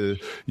get onto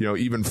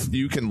even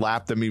you can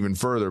lap them even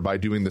further by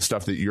doing the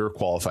stuff that you're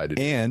qualified to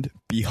do. And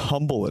be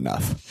humble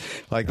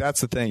enough. Like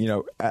that's the thing.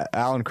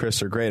 Al and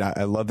Chris are great.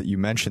 I love that you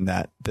mentioned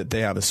that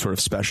they have a sort of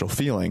special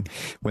feeling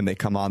when they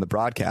come on the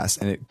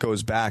broadcast. And it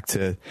goes back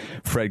to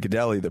Fred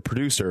Godelli, the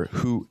producer,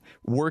 who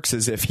works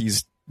as if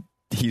he's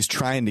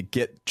trying to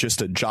get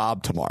just a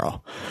job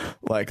tomorrow.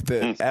 Like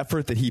the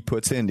effort that he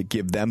puts in to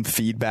give them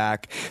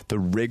feedback, the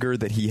rigor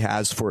that he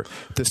has for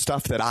the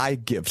stuff that I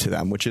give to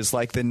them, which is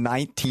like the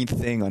 19th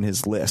thing on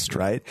his list,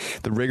 right?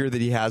 The rigor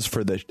that he has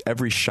for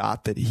every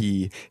shot that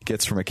he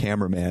gets from a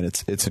cameraman.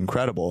 It's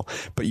incredible.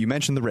 But you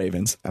mentioned the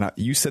Ravens, and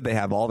you said they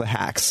have all the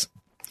hacks.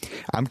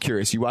 I'm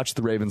curious. You watch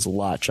the Ravens a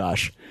lot,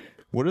 Josh.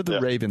 What are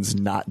the Ravens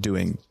not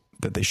doing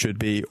that they should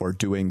be, or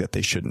doing that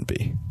they shouldn't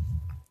be?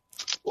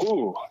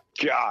 Ooh,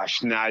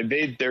 gosh. Nah,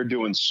 they're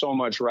doing so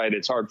much right.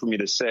 It's hard for me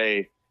to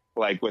say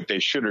like what they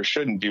should or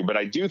shouldn't do. But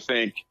I do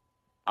think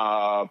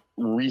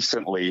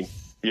recently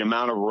the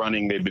amount of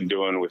running they've been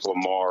doing with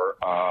Lamar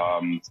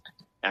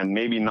and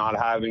maybe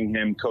not having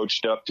him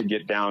coached up to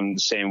get down the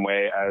same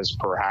way as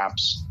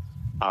perhaps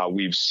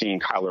we've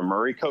seen Kyler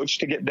Murray coach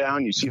to get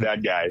down. You see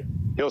that guy,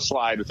 he'll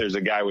slide if there's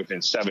a guy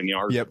within 7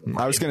 yards. Yep.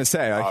 I was going to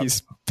say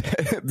he's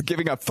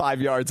giving up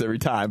 5 yards every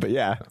time, but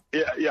yeah.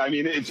 I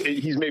mean,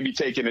 he's maybe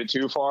taking it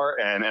too far.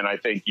 And I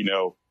think,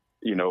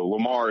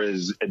 Lamar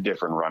is a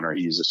different runner.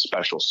 He's a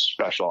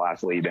special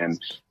athlete. And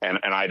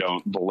I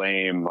don't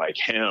blame like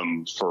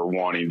him for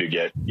wanting to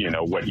get,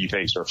 what he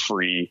thinks are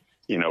free,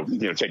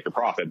 take the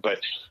profit. But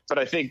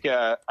I think,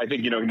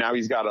 now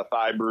he's got a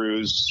thigh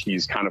bruise.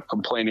 He's kind of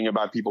complaining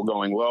about people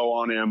going low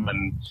on him.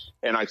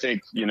 And I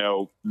think,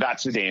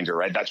 that's the danger,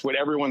 right? That's what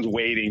everyone's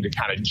waiting to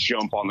kind of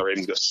jump on the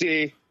Ravens, go,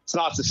 see, it's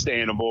not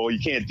sustainable. You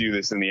can't do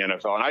this in the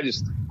NFL. And I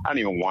don't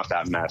even want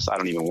that mess. I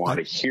don't even want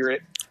to hear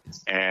it.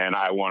 And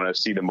I want to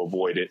see them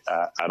avoid it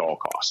at all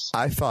costs.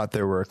 I thought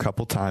there were a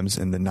couple times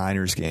in the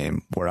Niners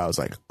game where I was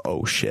like,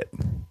 oh shit,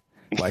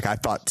 Like I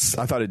thought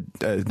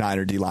a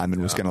Niner D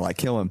lineman was going to like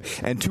kill him.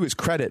 And to his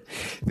credit,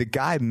 the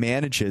guy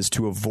manages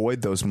to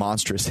avoid those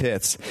monstrous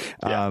hits.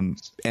 And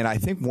I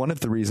think one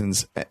of the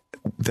reasons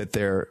that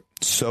they're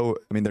so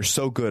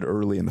good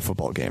early in the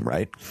football game,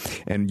 right?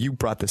 And you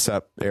brought this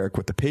up, Eric,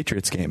 with the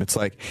Patriots game. It's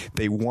like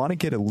they want to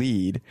get a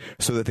lead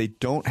so that they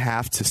don't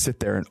have to sit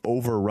there and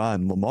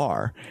overrun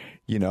Lamar.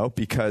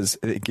 Because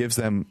it gives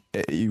them,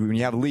 when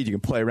you have a lead, you can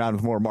play around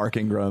with more Mark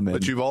Ingram. And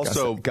but you've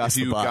also, Gus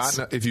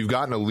if you've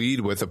gotten a lead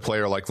with a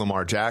player like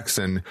Lamar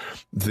Jackson,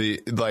 the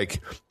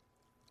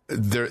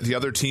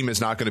other team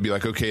is not going to be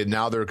like, okay,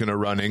 now they're going to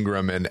run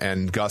Ingram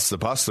and Gus the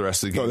Bus the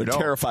rest of the game. No, they're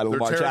terrified of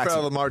Lamar Jackson. They're terrified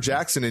of Lamar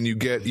Jackson, and you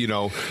get,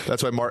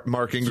 that's why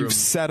Mark Ingram. You've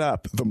set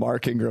up the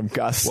Mark Ingram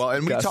Gus. Well,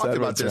 and we Gus talked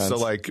Edwards about this. runs. So,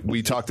 like,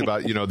 we talked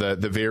about,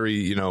 the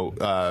very,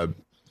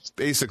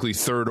 basically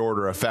third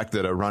order effect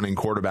that a running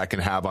quarterback can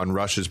have on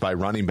rushes by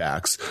running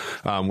backs,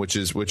 which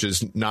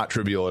is not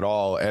trivial at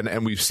all.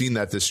 And we've seen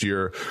that this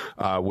year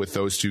with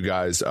those two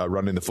guys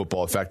running the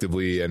football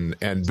effectively.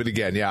 But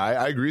again,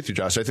 I agree with you,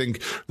 Josh. I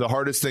think the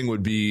hardest thing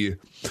would be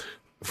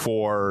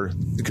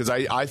because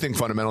I think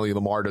fundamentally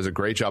Lamar does a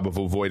great job of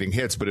avoiding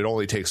hits, but it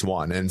only takes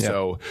one. And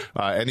so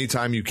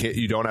anytime you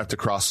don't have to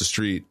cross the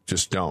street,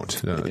 just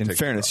don't. In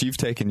fairness, you've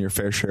taken your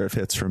fair share of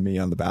hits from me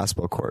on the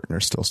basketball court and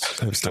are still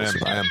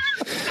surviving.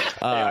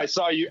 I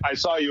saw you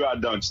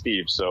outdunk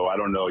Steve, so I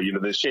don't know.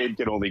 The shade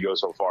can only go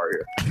so far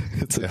here.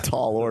 It's a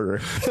tall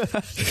order.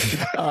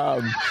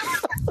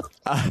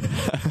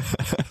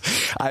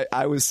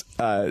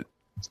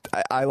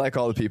 I like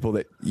all the people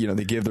that,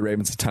 they give the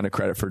Ravens a ton of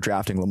credit for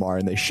drafting Lamar,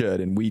 and they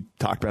should. And we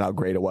talked about how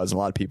great it was, and a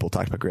lot of people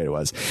talked about how great it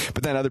was.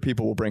 But then other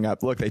people will bring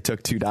up, look, they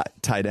took two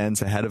tight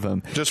ends ahead of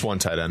him. Just one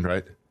tight end,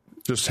 right?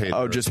 Just Hayden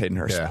Hurst. Just Hayden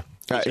Hurst. Yeah.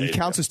 He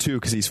counts as two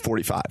because he's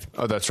 45.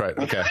 Oh, that's right.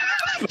 Okay.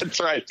 That's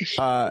right.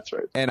 That's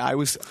right. And I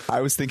was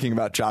thinking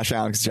about Josh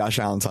Allen because Josh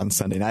Allen's on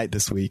Sunday night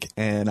this week.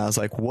 And I was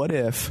like, what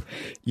if,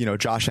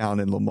 Josh Allen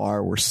and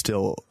Lamar were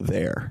still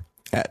there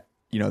at,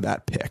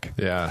 that pick?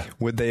 Yeah.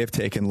 Would they have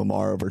taken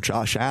Lamar over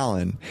Josh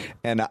Allen?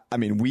 And I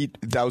mean,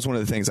 that was one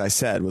of the things I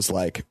said was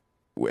like,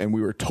 and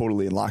we were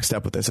totally in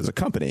lockstep with this as a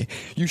company,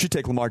 you should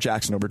take Lamar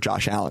Jackson over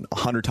Josh Allen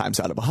 100 times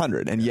out of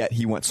 100. And yet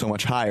he went so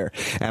much higher.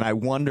 And I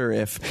wonder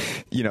if,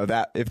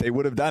 if they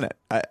would have done it.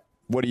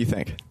 What do you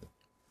think?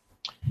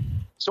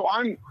 So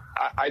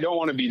I don't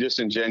want to be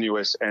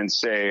disingenuous and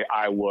say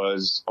I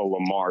was a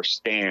Lamar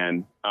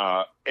stan.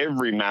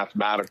 Every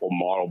mathematical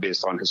model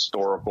based on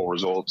historical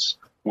results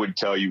would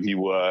tell you he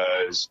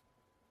was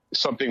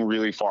something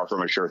really far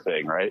from a sure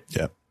thing, right?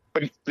 Yeah.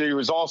 But there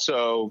was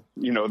also,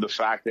 the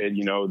fact that,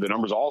 the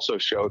numbers also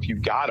show if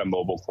you've got a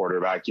mobile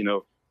quarterback,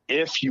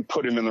 if you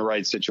put him in the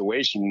right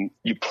situation,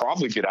 you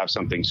probably could have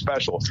something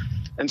special.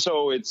 And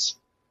so it's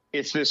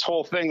this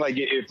whole thing. Like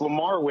if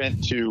Lamar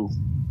went to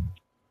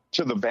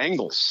the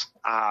Bengals,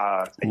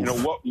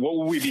 what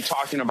would we be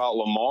talking about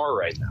Lamar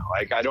right now?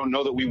 Like, I don't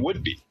know that we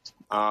would be.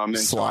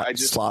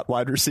 Slot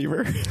wide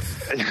receiver.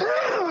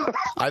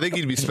 I think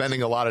he'd be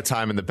spending a lot of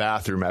time in the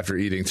bathroom after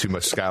eating too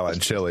much Skyline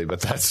chili, but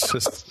that's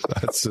just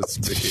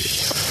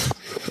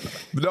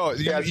me. No,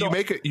 you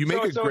make a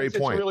great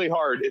point.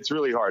 It's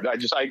really hard. I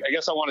guess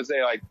I want to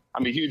say, like,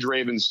 I'm a huge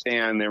Ravens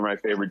stan. They're my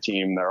favorite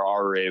team. There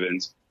are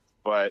Ravens,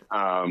 but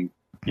when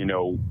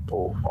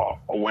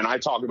I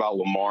talk about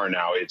Lamar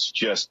now, it's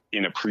just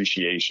in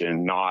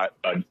appreciation, not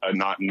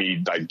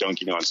me like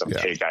dunking on some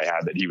cake I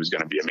had that he was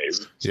going to be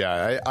amazing.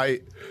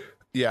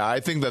 Yeah, I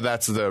think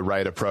that's the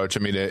right approach.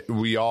 I mean,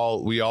 we all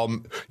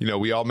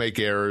make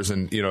errors,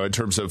 and in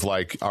terms of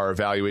like our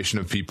evaluation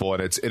of people,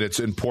 and it's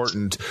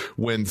important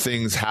when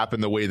things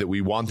happen the way that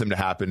we want them to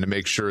happen to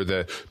make sure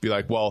that be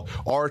like, well,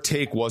 our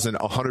take wasn't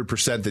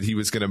 100% that he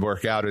was going to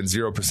work out and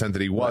 0%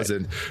 that he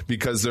wasn't,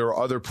 because there are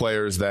other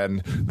players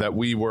then that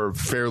we were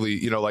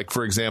fairly, like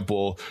for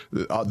example,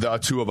 the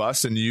two of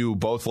us and you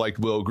both like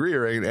Will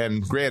Greer,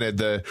 and granted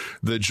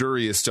the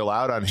jury is still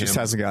out on him, just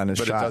hasn't gotten his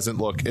shot.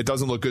 It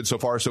doesn't look good so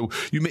far. So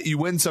you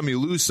win some, you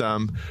lose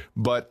some,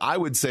 but I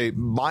would say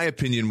my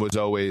opinion was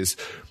always,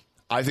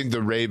 I think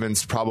the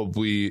Ravens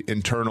probably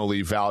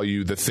internally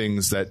value the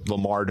things that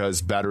Lamar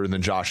does better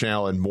than Josh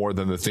Allen more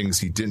than the things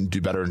he didn't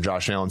do better than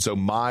Josh Allen. So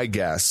my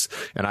guess,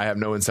 and I have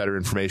no insider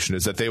information,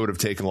 is that they would have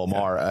taken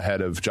Lamar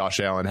ahead of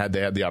Josh Allen had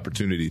they had the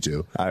opportunity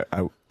to.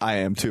 I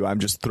am too. I'm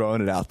just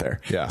throwing it out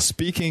there. Yeah.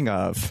 Speaking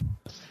of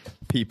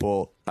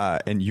people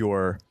and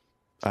your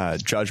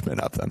judgment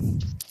of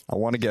them, I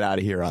want to get out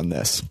of here on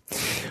this.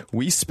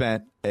 We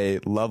spent a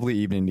lovely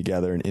evening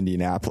together in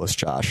Indianapolis,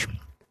 Josh,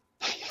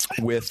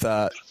 with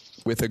a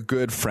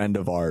good friend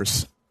of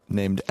ours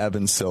named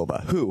Evan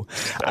Silva, who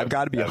I've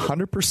got to be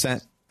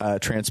 100%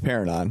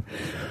 transparent on,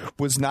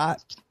 was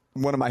not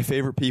one of my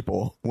favorite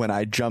people when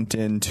I jumped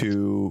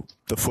into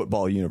the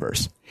football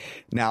universe.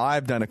 Now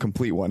I've done a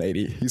complete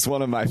 180. He's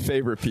one of my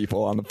favorite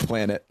people on the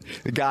planet.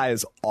 The guy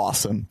is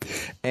awesome.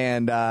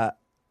 And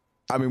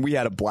I mean, we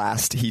had a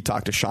blast. He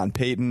talked to Sean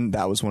Payton.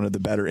 That was one of the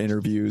better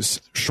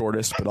interviews,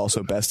 shortest, but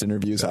also best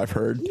interviews I've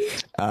heard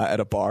at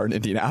a bar in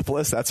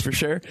Indianapolis. That's for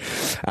sure.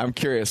 I'm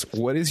curious,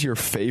 what is your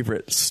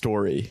favorite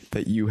story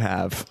that you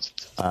have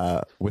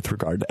with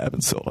regard to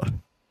Evan Silva?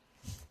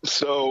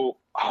 So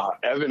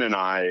Evan and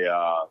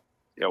I,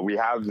 we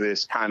have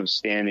this kind of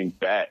standing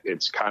bet.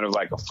 It's kind of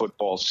like a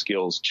football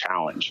skills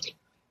challenge.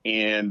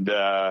 And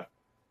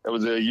it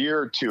was a year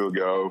or two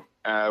ago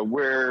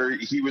where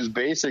he was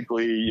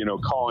basically,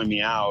 calling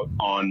me out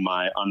on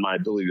my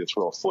ability to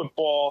throw a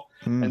football.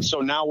 And so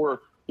now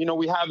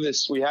we have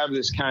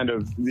this kind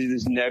of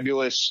this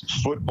nebulous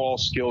football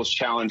skills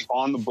challenge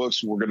on the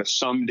books we're going to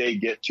someday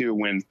get to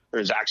when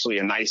there's actually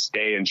a nice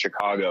day in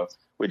Chicago,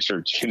 which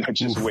are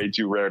just way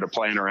too rare to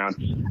plan around.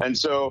 And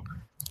so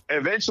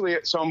eventually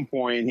at some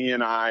point he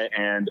and I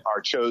and our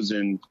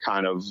chosen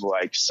kind of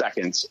like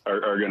seconds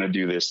are going to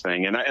do this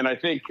thing. And I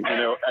think,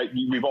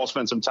 we've all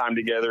spent some time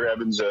together.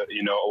 Evan's a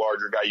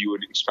larger guy. You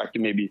would expect to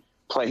maybe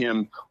play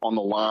him on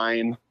the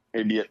line,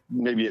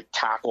 maybe at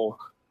tackle.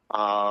 So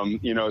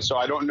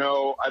I don't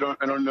know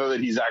that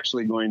he's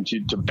actually going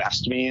to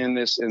best me in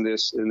this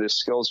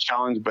skills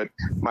challenge. But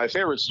my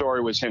favorite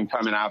story was him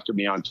coming after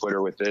me on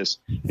Twitter with this.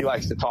 He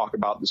likes to talk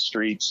about the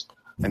streets,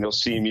 and he'll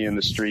see me in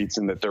the streets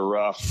and that they're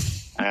rough.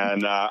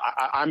 And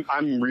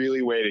I'm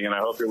really waiting, and I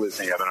hope you're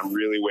listening, Evan. I'm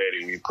really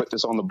waiting. You put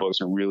this on the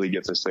books and really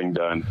get this thing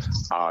done,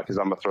 because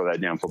I'm gonna throw that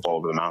damn football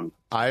over the mountain.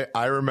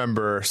 I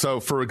remember. So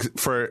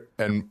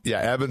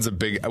Evan's a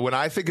big. When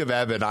I think of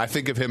Evan, I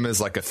think of him as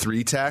like a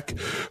 3-tech,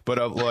 but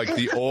of like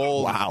the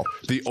old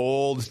the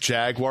old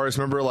Jaguars.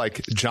 Remember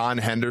like John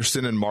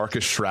Henderson and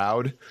Marcus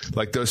Shroud,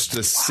 like those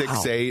just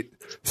 6'8",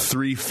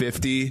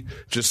 350,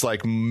 just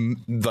like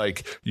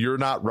you're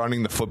not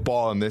running the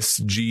football in this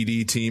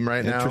GD team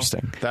right now.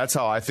 Interesting. That's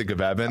how I think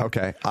of Evan.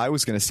 Okay. I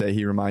was going to say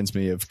he reminds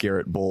me of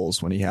Garrett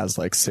Bowles when he has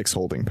like 6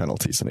 holding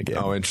penalties in a game.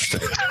 Oh,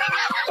 interesting.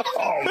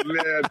 Oh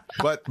man!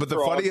 But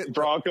the funny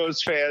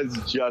Broncos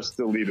fans just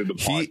deleted the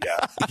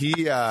podcast.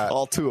 He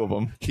all 2 of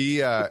them.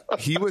 He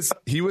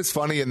was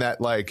funny in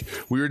that, like,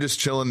 we were just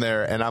chilling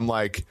there, and I'm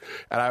like,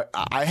 and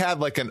I had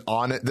like an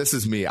honest. This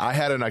is me. I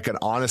had an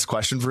honest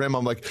question for him.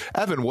 I'm like,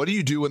 Evan, what do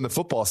you do when the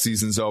football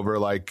season's over?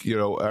 Like, do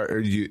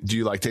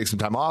you like take some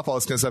time off, all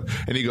this kind of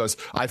stuff? And he goes,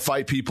 I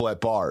fight people at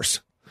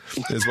bars.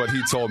 Is what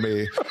he told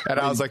me, and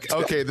I was like,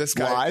 okay, this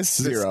guy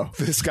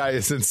This guy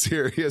isn't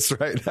serious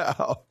right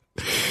now.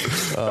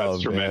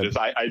 That's tremendous.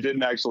 I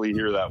didn't actually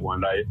hear that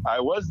one. I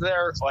was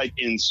there like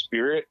in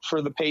spirit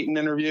for the Peyton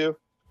interview,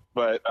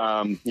 but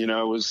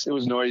it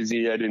was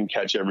noisy. I didn't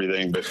catch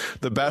everything. But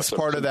the best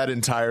part of that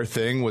entire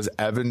thing was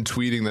Evan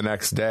tweeting the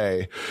next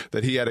day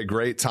that he had a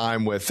great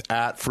time with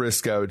at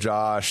Frisco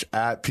Josh,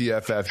 at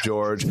PFF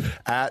George,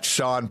 at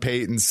Sean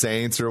Payton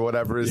Saints, or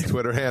whatever his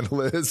Twitter handle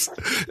is.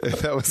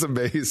 That was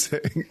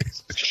amazing.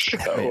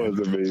 That was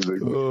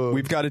amazing.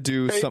 We've got to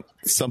do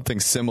something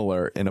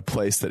similar in a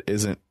place that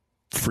isn't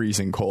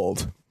freezing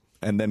cold,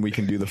 and then we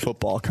can do the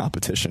football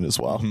competition as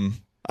well.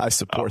 I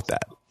support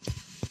that.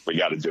 We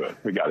got to do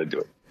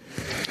it.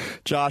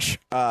 Josh,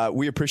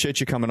 we appreciate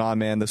you coming on,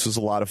 man. This was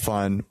a lot of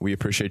fun. We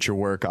appreciate your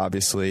work,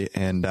 obviously,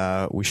 and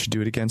we should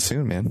do it again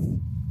soon,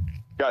 man.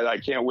 Guys, I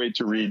can't wait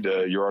to read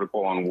your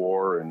article on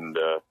war and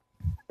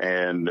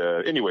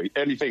anyway,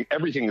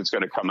 everything that's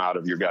going to come out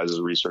of your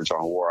guys' research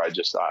on war. I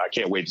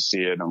can't wait to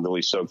see it. I'm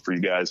really stoked for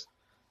you guys.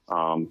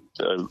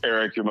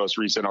 Eric, your most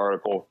recent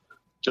article,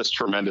 just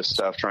tremendous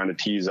stuff, trying to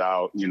tease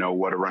out,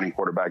 what a running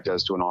quarterback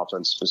does to an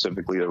offense,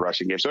 specifically the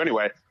rushing game. So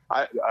anyway,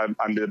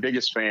 I'm the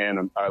biggest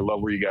fan. I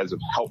love where you guys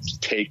have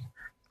helped take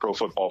Pro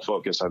Football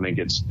Focus. I think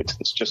it's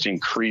just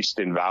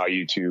increased in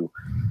value to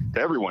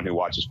everyone who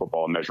watches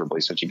football immeasurably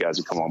since you guys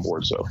have come on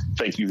board. So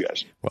thank you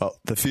guys. Well,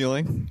 the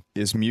feeling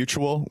is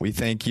mutual. We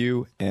thank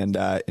you, and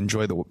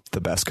enjoy the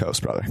best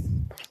coast, brother.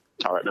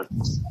 All right, man.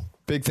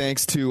 Big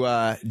thanks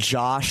to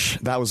Josh.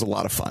 That was a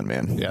lot of fun,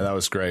 man. Yeah, that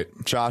was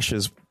great. Josh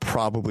is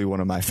probably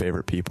one of my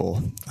favorite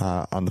people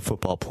on the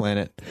football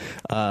planet,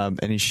 and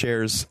he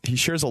shares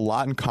a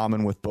lot in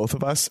common with both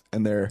of us,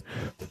 and they're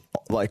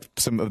like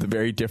some of the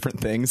very different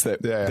things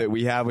that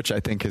we have, which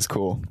I think is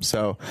cool.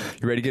 So,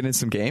 you ready to get into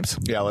some games?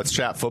 Yeah, let's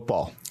chat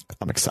football.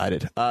 I'm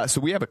excited. So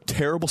we have a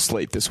terrible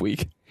slate this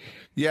week.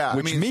 Yeah,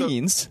 which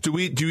means so do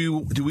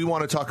we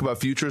want to talk about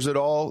futures at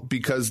all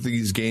because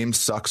these games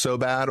suck so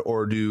bad,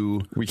 or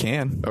do we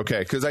can?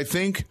 Okay, because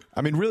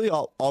really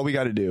all we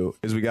got to do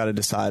is we got to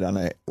decide on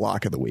a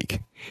lock of the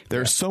week.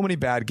 There are so many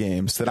bad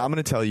games that I'm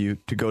going to tell you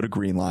to go to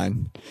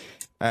Greenline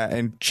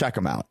and check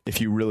them out if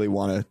you really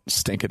want to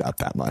stink it up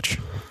that much.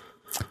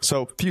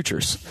 So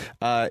futures,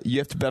 you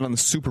have to bet on the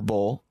Super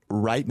Bowl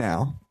right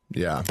now.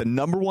 Yeah, the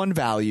number one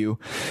value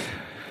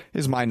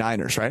is my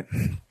Niners, right?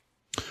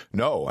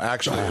 No,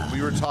 actually,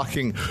 we were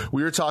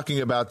talking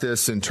about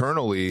this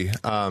internally.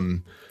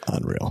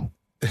 Unreal.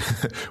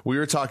 We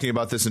were talking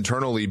about this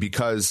internally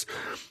because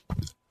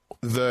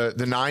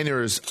the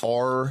Niners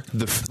are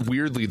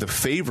weirdly the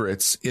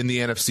favorites in the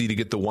NFC to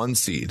get the 1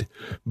 seed,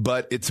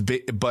 but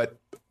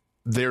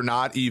they're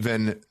not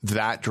even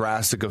that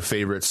drastic of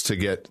favorites to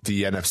get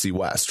the NFC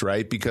West,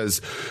 right? Because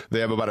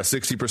they have about a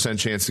 60%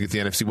 chance to get the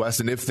NFC West.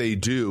 And if they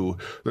do,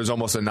 there's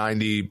almost a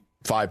 95%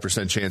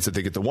 chance that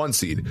they get the 1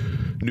 seed.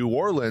 New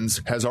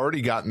Orleans has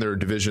already gotten their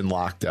division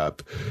locked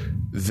up.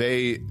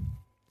 They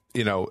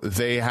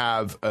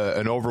have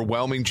an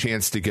overwhelming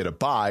chance to get a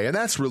bye, and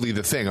that's really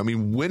the thing. I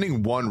mean,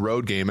 winning one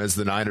road game, as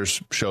the Niners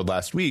showed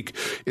last week,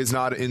 is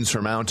not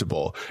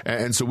insurmountable.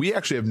 And so we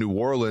actually have New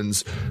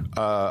Orleans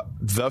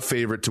the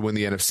favorite to win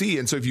the NFC.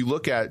 And so if you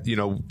look at,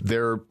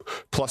 they're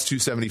plus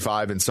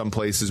 275 in some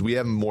places, we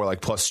have them more like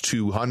plus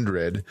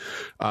 200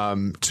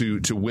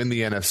 to win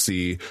the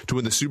NFC. To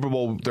win the Super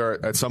Bowl,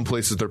 at some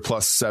places they're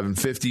plus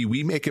 750.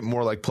 We make it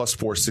more like plus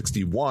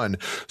 461.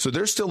 So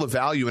there's still a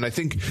value, and I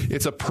think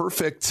it's a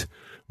perfect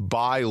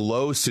buy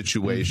low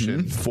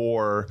situation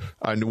for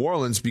New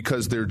Orleans,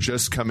 because they're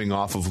just coming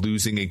off of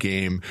losing a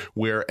game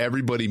where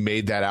everybody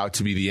made that out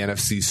to be the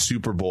NFC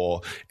Super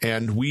Bowl.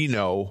 And we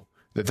know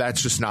that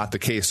that's just not the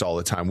case all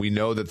the time. We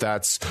know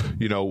that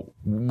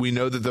we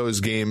know that those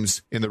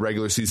games in the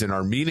regular season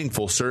are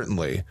meaningful,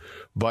 certainly,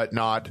 but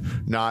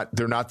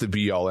they're not the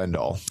be all end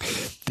all.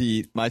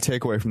 My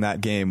takeaway from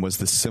that game was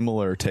the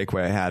similar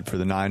takeaway I had for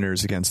the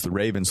Niners against the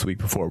Ravens the week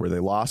before, where they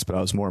lost, but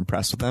I was more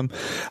impressed with them.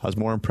 I was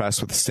more impressed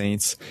with the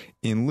Saints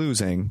in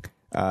losing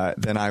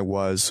than I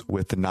was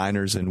with the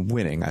Niners in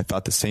winning. I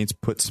thought the Saints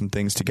put some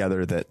things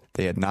together that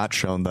they had not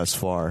shown thus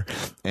far,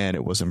 and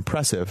it was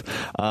impressive.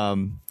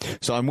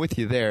 So I'm with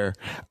you there.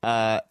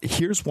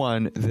 Here's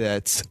one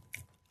that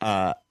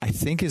I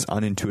think is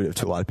unintuitive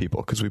to a lot of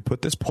people, because we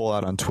put this poll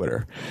out on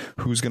Twitter: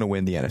 who's going to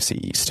win the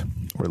NFC East,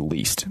 or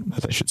least,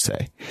 as I should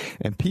say.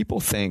 And people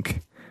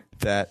think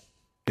that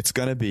it's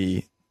going to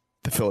be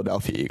the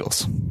Philadelphia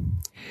Eagles.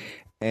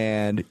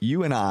 And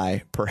you and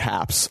I,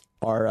 perhaps,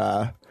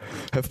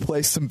 have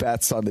placed some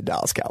bets on the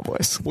Dallas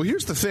Cowboys. Well,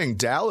 here's the thing.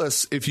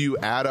 Dallas, if you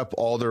add up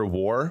all their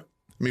WAR,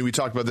 I mean, we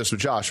talked about this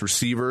with Josh,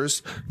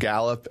 receivers,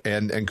 Gallup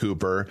and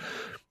Cooper.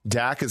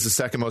 Dak is the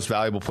second most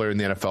valuable player in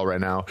the NFL right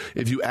now.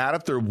 If you add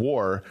up their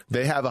WAR,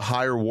 they have a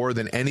higher WAR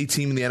than any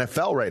team in the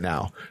NFL right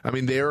now. I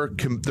mean, they're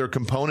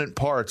component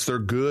parts. They're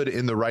good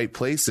in the right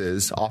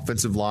places.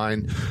 Offensive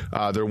line,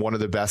 they're one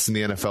of the best in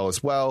the NFL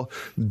as well.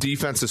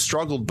 Defense has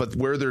struggled, but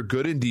where they're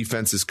good in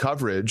defense is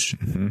coverage.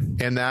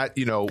 And that,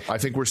 I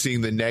think we're seeing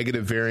the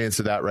negative variance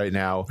of that right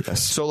now.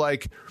 Yes. So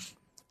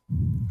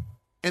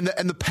And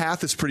the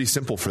path is pretty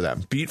simple for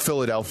them. Beat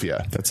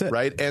Philadelphia. That's it.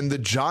 Right? And the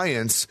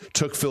Giants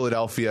took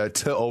Philadelphia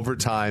to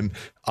overtime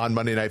on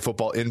Monday Night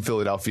Football in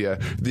Philadelphia.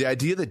 The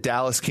idea that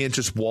Dallas can't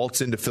just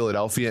waltz into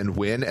Philadelphia and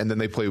win, and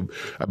then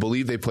I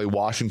believe they play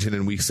Washington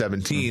in week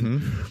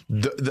 17.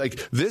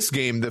 This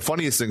game, the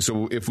funniest thing,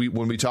 so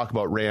when we talk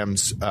about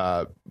Rams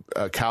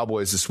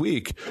Cowboys this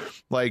week,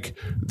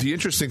 the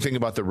interesting thing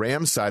about the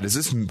Rams side is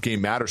this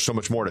game matters so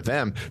much more to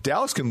them.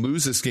 Dallas can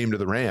lose this game to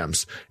the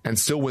Rams and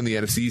still win the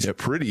NFC East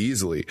pretty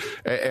easily.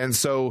 And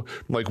so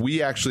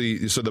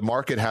the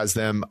market has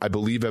them, I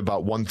believe,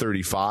 about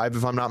 135,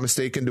 if I'm not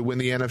mistaken, to win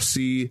the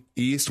NFC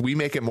East. We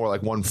make it more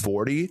like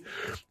 140,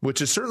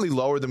 which is certainly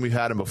lower than we've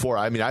had them before.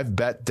 I mean, I've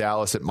bet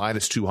Dallas at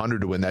minus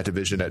 200 to win that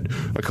division at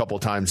a couple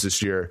times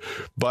this year,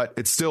 but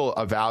it's still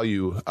a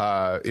value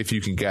if you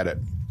can get it.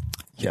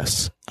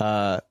 Yes.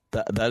 That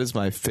is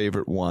my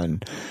favorite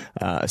one,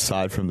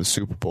 aside from the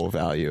Super Bowl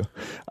value.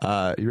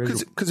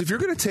 Because if you're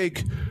going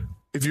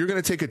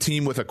to take a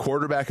team with a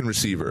quarterback and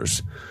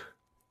receivers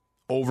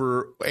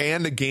over,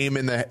 and a game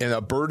in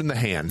a bird in the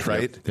hand,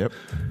 right? Yep.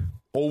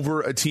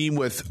 Over a team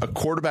with a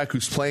quarterback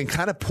who's playing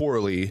kind of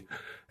poorly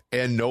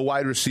and no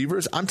wide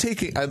receivers, I'm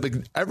taking,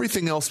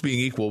 everything else being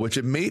equal, which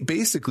it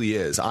basically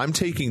is, I'm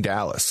taking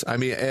Dallas. I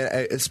mean,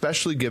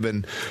 especially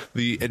given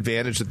the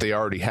advantage that they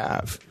already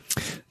have.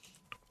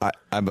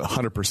 I'm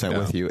 100%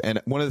 with you.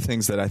 And one of the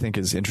things that I think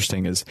is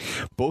interesting is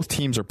both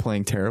teams are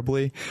playing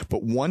terribly,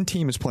 but one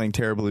team is playing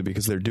terribly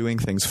because they're doing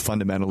things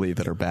fundamentally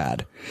that are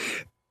bad.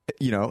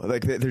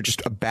 They're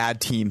just a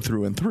bad team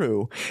through and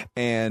through.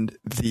 And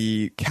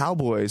the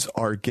Cowboys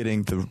are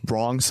getting the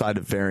wrong side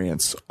of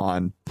variance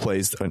on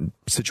plays and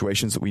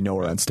situations that we know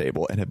are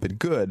unstable, and have been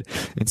good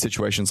in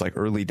situations like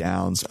early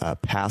downs,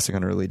 passing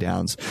on early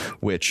downs,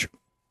 which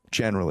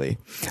generally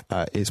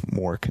is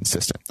more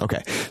consistent.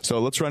 Okay, so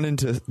let's run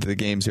into the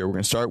games here. We're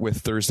going to start with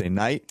Thursday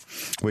night,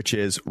 which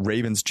is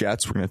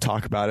Ravens-Jets. We're going to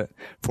talk about it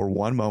for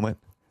one moment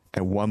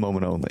and one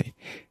moment only.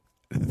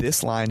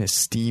 This line has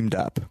steamed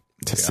up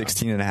to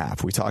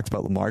 16.5. We talked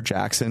about Lamar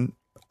Jackson.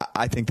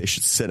 I think they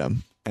should sit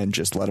him and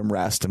just let him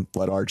rest and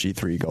let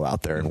RG3 go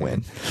out there and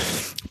win.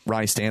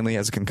 Ronnie Stanley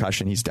has a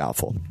concussion. He's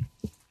doubtful.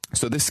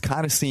 So this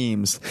kind of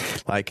seems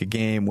like a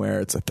game where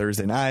it's a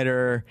Thursday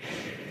nighter.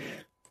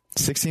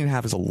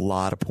 16.5 is a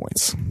lot of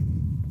points.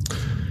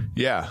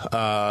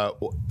 Yeah.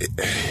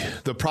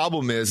 The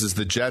problem is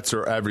the Jets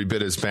are every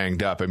bit as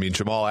banged up. I mean,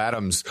 Jamal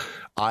Adams,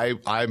 I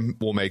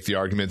will make the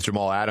argument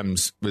Jamal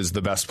Adams is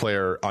the best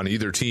player on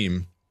either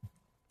team,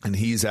 and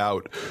he's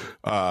out.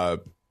 The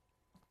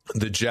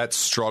Jets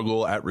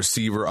struggle at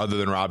receiver other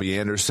than Robbie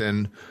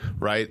Anderson,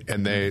 right?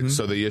 And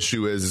so the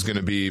issue is going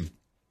to be,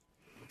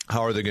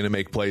 How are they going to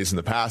make plays in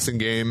the passing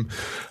game?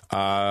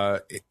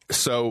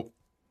 So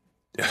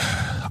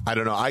I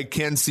don't know. I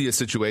can see a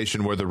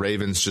situation where the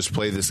Ravens just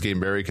play this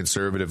game very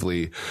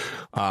conservatively.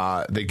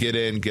 They get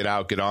in, get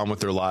out, get on with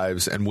their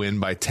lives, and win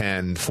by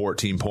 10,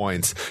 14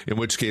 points, in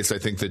which case I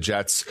think the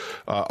Jets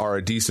are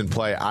a decent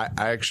play. I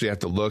actually have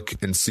to look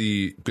and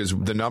see, because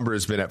the number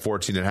has been at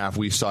 14.5.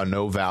 We saw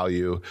no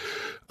value.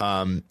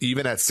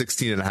 Even at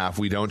 16.5,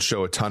 we don't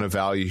show a ton of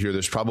value here.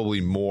 There's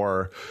probably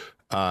more.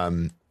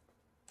 I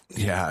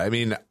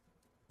mean,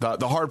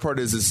 the hard part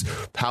is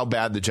how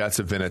bad the Jets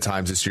have been at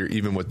times this year,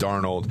 even with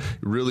Darnold,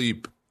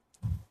 really,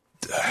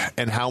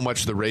 and how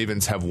much the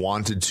Ravens have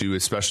wanted to,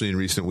 especially in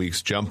recent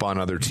weeks, jump on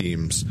other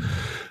teams.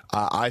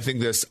 I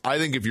think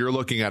if you're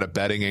looking at a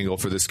betting angle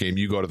for this game,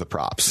 you go to the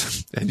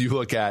props and you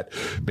look at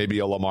maybe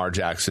a Lamar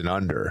Jackson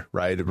under,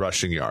 right,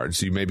 rushing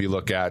yards. You maybe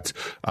look at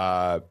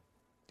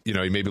you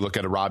maybe look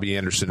at a Robbie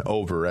Anderson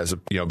over as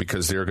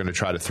because they're going to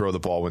try to throw the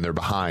ball when they're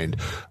behind,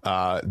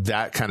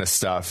 that kind of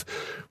stuff.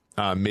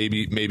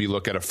 Maybe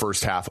look at a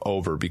first half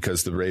over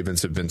because the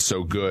Ravens have been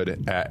so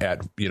good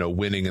at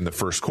winning in the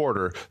first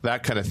quarter,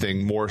 that kind of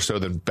thing, more so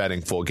than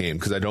betting full game,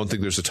 because I don't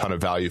think there's a ton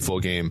of value full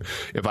game.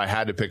 If I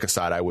had to pick a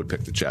side, I would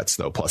pick the Jets,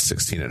 though, plus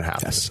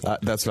 16.5. Yes,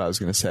 that's what I was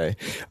going to say.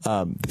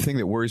 The thing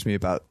that worries me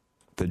about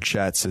the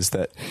Jets is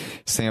that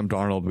Sam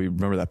Darnold, we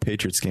remember that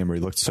Patriots game where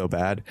he looked so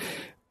bad.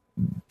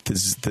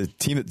 The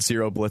team that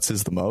zero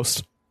blitzes the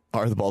most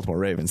are the Baltimore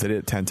Ravens. They did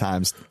it 10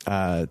 times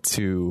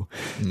to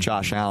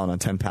Josh Allen on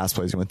 10 pass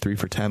plays. He went 3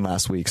 for 10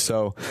 last week.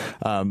 So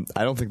I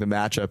don't think the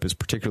matchup is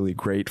particularly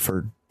great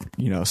for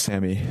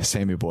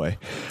Sammy boy.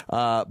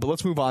 But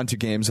let's move on to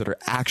games that are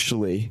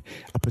actually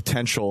a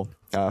potential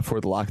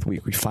for the lock of the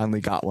week. We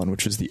finally got one,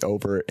 which is the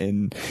over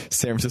in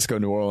San Francisco,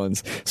 New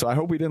Orleans. So I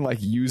hope we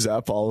didn't use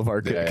up all of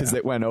our good, because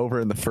it went over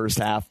in the first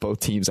half. Both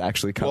teams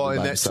actually covered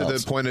by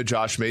themselves. To the point that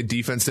Josh made,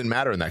 defense didn't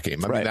matter in that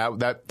game. I mean,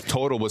 that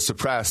total was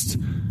suppressed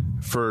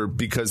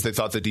because they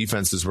thought the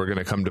defenses were going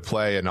to come to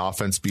play, and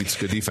offense beats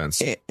good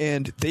defense.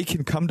 And they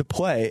can come to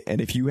play,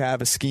 and if you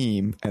have a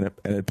scheme and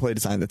a play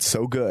design that's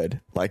so good,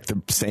 like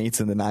the Saints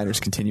and the Niners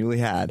continually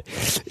had,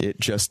 it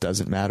just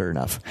doesn't matter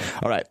enough.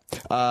 All right,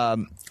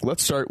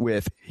 let's start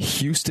with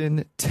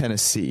Houston,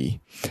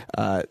 Tennessee.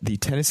 The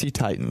Tennessee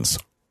Titans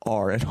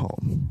are at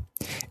home,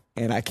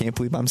 and I can't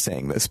believe I'm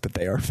saying this, but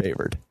they are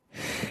favored.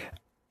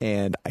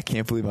 And I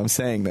can't believe I'm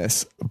saying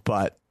this,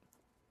 but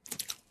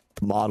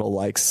the model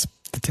likes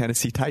the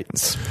Tennessee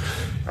Titans.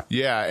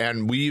 Yeah,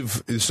 and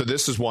so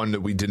this is one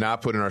that we did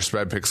not put in our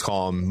spread picks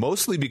column,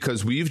 mostly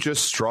because we've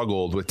just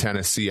struggled with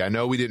Tennessee. I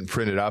know we didn't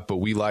print it up, but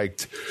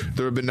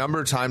there have been a number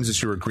of times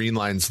this year where Green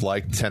Lines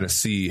liked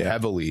Tennessee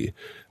heavily.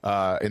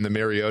 In the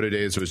Mariota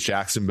days, it was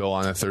Jacksonville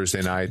on a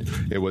Thursday night.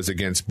 It was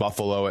against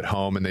Buffalo at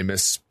home, and they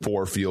missed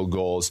 4 field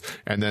goals.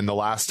 And then the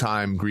last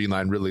time Green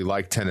Line really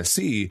liked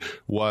Tennessee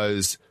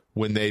was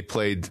when they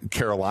played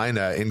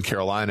Carolina in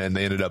Carolina, and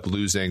they ended up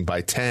losing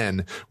by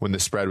 10 when the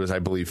spread was, I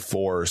believe,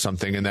 4 or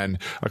something. And then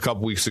a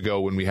couple weeks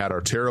ago when we had our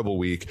terrible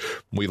week,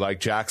 we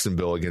liked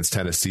Jacksonville against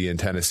Tennessee, and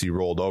Tennessee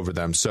rolled over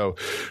them. So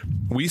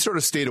we sort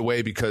of stayed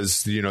away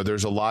because,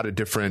 there's a lot of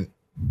different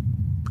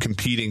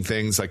competing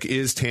things. Like,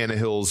 is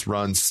Tannehill's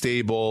run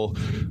stable?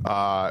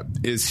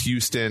 Is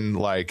Houston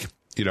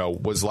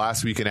was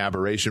last week an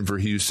aberration for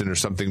Houston or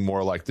something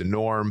more like the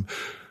norm?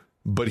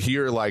 But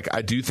here,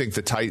 I do think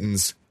the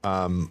Titans,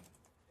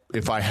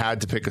 if I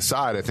had to pick a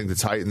side, I think the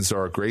Titans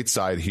are a great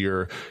side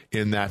here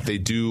in that they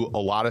do a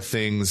lot of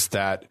things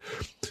that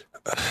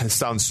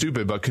sound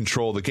stupid, but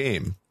control the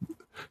game.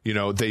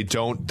 They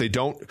don't.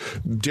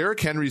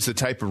 Derrick Henry's the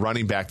type of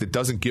running back that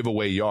doesn't give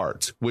away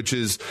yards, which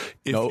is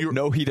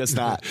no, he does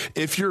not.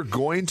 If you're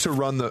going to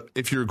run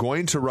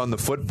the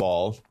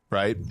football,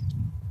 right,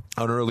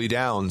 on early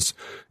downs,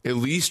 at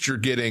least you're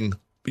getting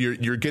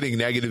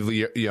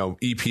negatively,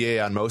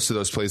 EPA on most of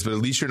those plays, but at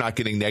least you're not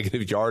getting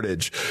negative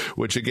yardage,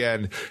 which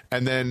again,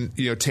 and then,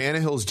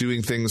 Tannehill's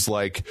doing things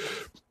like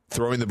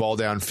throwing the ball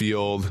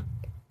downfield,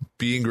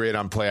 being great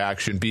on play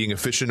action, being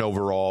efficient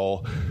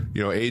overall.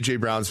 AJ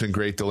Brown's been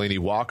great. Delaney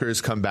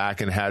Walker's come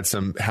back and had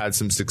some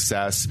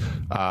success.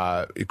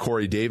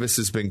 Corey Davis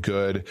has been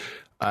good.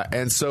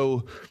 And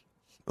so,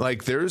 I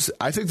think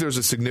there's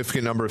a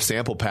significant number of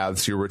sample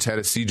paths here where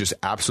Tennessee just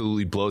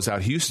absolutely blows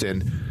out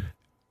Houston.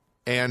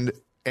 And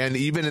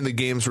even in the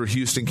games where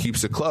Houston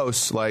keeps it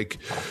close,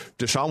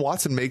 Deshaun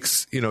Watson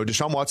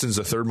Deshaun Watson's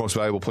the third most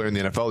valuable player in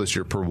the NFL this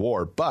year per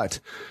WAR, but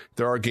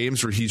there are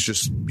games where he's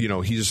just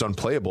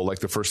unplayable, like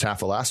the first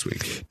half of last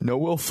week. No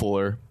Will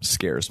Fuller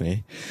scares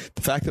me.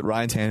 The fact that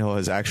Ryan Tannehill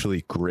has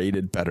actually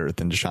graded better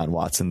than Deshaun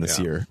Watson this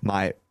year,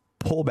 my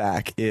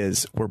pullback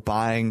is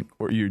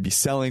you'd be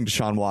selling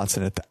Deshaun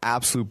Watson at the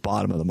absolute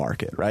bottom of the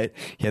market, right?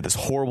 He had this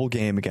horrible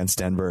game against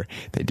Denver.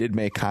 They did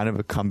make kind of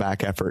a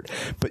comeback effort,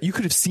 but you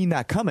could have seen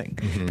that coming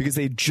because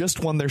they just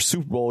won their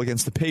Super Bowl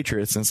against the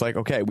Patriots. And it's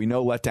okay, we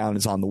know letdown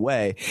is on the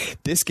way.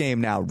 This game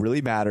now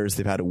really matters.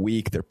 They've had a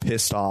week. They're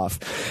pissed off.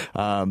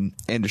 And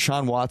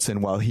Deshaun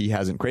Watson, while he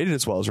hasn't graded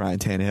as well as Ryan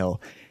Tannehill,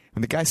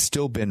 And the guy's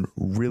still been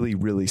really,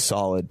 really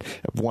solid.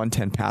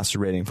 110 passer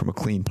rating from a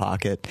clean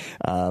pocket,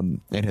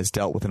 and has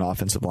dealt with an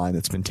offensive line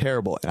that's been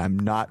terrible. And I'm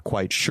not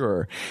quite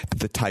sure that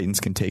the Titans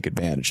can take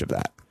advantage of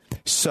that.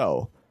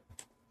 So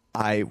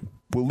I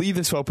will leave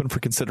this open for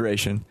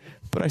consideration,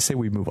 but I say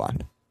we move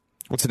on.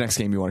 What's the next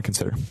game you want to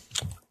consider?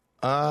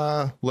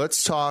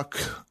 Let's talk.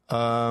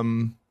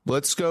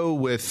 Let's go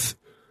with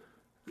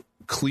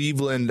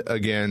Cleveland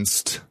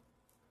against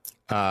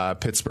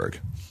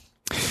Pittsburgh.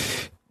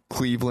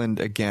 Cleveland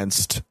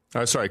against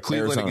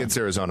Cleveland against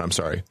Arizona. I'm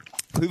sorry.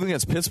 Cleveland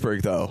against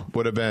Pittsburgh, though,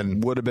 would have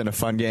been a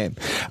fun game.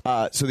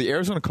 So the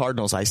Arizona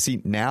Cardinals, I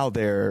see now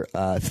they're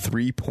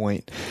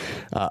 3-point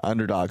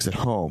underdogs at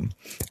home,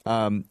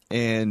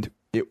 and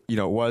it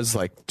was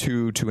like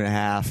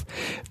 2.5.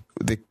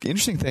 The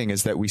interesting thing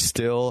is that we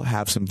still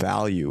have some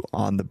value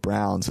on the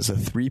Browns as a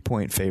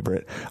 3-point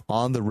favorite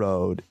on the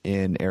road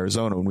in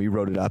Arizona. When we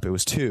wrote it up, it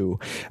was 2.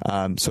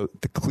 So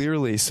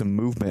clearly some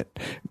movement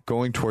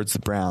going towards the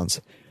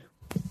Browns.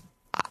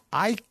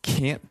 I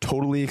can't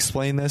totally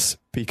explain this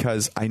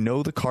because I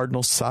know the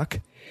Cardinals suck,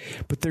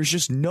 but there's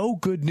just no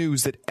good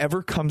news that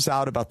ever comes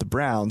out about the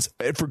Browns,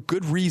 and for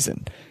good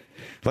reason.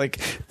 Like,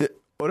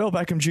 Odell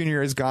Beckham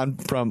Jr. has gone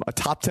from a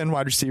top 10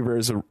 wide receiver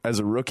as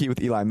a rookie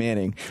with Eli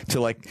Manning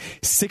to like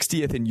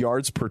 60th in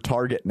yards per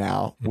target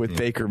now with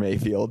Baker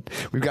Mayfield.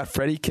 We've got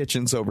Freddie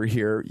Kitchens over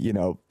here,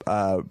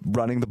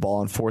 running the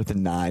ball on 4th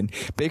and 9.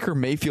 Baker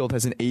Mayfield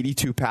has an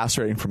 82 pass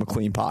rating from a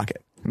clean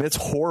pocket. I mean, it's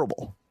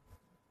horrible.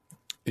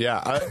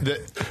 Yeah,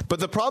 but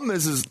the problem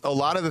is a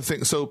lot of the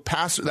things. So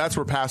that's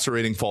where passer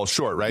rating falls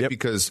short, right? Yep.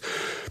 Because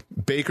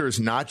Baker's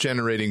not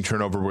generating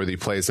turnover-worthy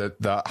plays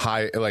at the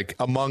high, like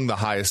among the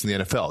highest in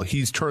the NFL.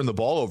 He's turned the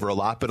ball over a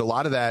lot, but a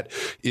lot of that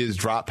is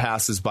drop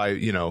passes by,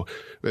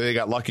 they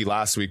got lucky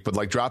last week, but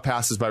like drop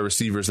passes by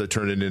receivers that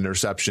turn into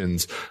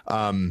interceptions.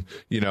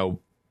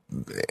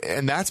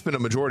 And that's been a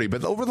majority.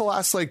 But over the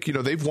last,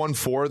 they've won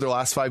 4 of their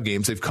last 5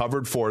 games. They've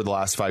covered 4 of the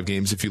last 5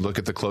 games if you look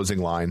at the closing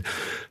line.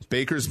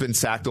 Baker's been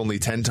sacked only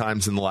 10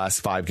 times in the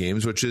last 5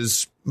 games, which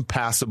is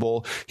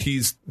passable.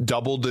 He's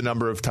doubled the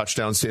number of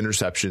touchdowns to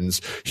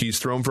interceptions. He's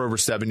thrown for over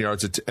 7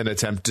 yards an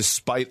attempt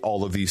despite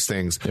all of these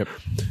things. Yep.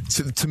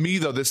 So to me,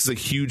 though, this is a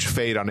huge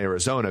fade on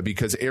Arizona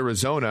because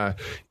Arizona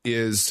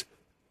is...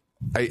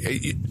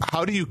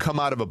 how do you come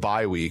out of a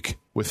bye week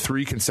with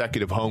 3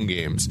 consecutive home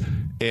games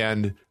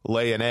and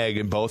lay an egg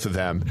in both of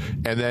them?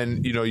 And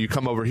then, you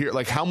come over here,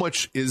 like how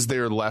much is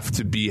there left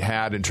to be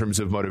had in terms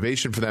of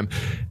motivation for them,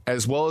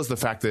 as well as the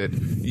fact that,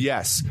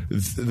 yes,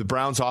 the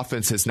Browns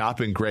offense has not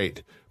been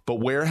great. But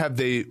where have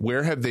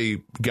they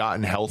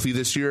gotten healthy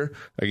this year?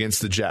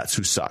 Against the Jets,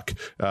 who suck,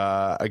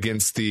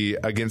 against the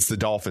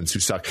Dolphins, who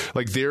suck.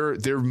 Like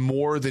they're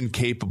more than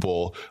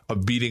capable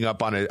of beating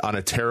up on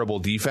a terrible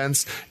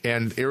defense.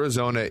 And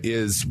Arizona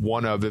is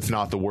one of, if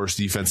not the worst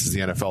defenses in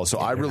the NFL. So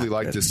I really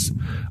like this.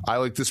 I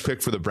like this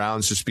pick for the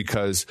Browns just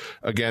because,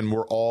 again,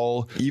 we're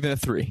all even a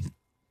 3.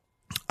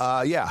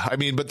 Yeah, I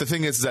mean, but the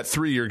thing is that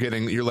 3 you're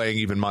laying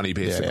even money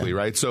basically,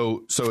 right?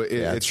 So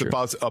it's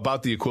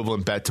about the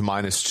equivalent bet to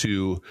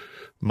 -2,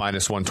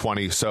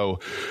 -120. So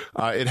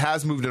it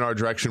has moved in our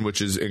direction,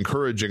 which is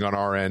encouraging on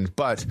our end.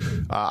 But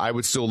I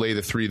would still lay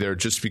the 3 there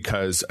just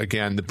because,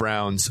 again, the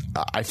Browns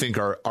I think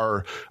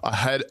are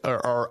ahead,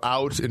 are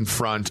out in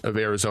front of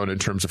Arizona in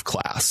terms of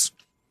class.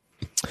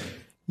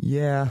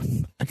 Yeah,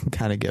 I can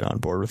kind of get on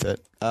board with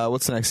it.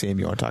 What's the next game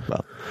you want to talk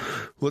about?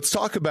 Let's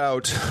talk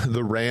about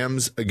the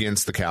Rams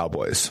against the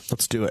Cowboys.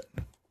 Let's do it.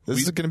 This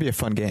is going to be a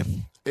fun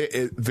game.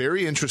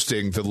 Very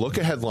interesting. The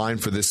look-ahead line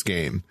for this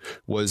game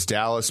was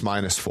Dallas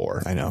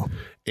 -4. I know.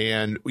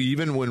 And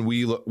even when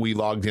we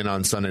logged in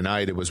on Sunday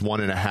night, it was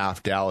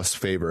 1.5 Dallas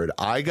favored.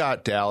 I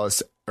got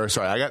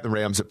the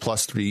Rams at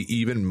 +3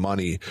 even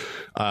money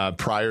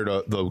prior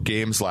to the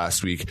games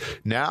last week.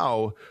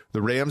 Now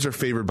the Rams are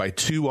favored by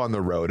 2 on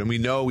the road. And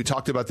we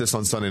talked about this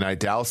on Sunday night.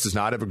 Dallas does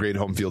not have a great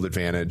home field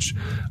advantage.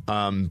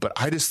 But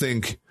I just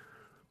think,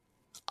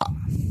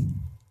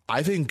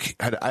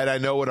 and I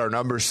know what our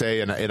numbers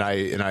say, and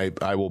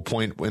I will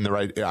point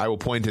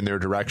in their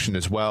direction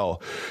as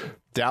well.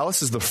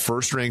 Dallas is the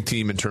first ranked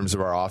team in terms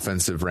of our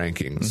offensive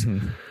rankings.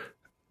 Mm-hmm.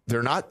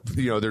 They're not,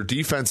 their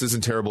defense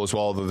isn't terrible as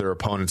well, although their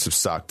opponents have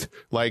sucked.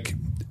 Like,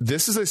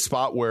 this is a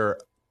spot where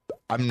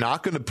I'm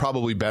not going to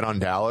probably bet on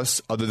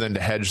Dallas other than to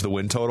hedge the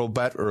win total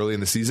bet early in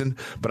the season,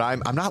 but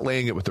I'm not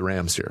laying it with the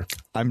Rams here.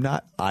 I'm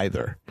not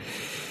either.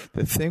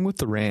 The thing with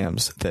the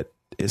Rams that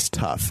is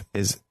tough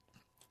is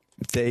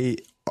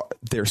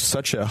they're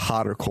such a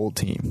hot or cold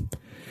team.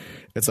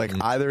 It's like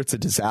either it's a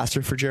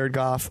disaster for Jared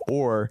Goff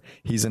or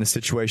he's in a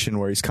situation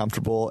where he's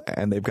comfortable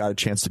and they've got a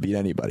chance to beat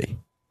anybody.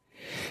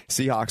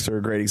 Seahawks are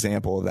a great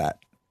example of that.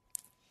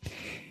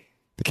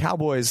 The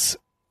Cowboys,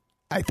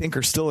 I think,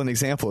 are still an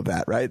example of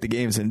that, right? The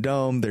game's in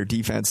Dome. Their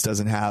defense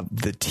doesn't have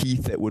the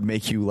teeth that would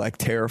make you like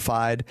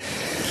terrified.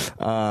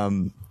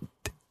 And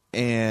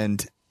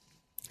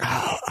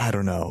I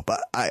don't know,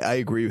 but I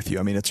agree with you.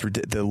 I mean,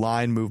 the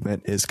line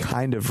movement is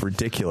kind of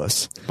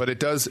ridiculous. But it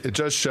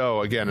does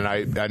show again,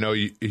 and I know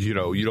you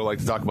don't like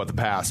to talk about the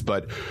past,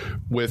 but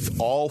with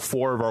all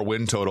 4 of our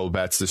win total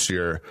bets this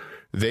year,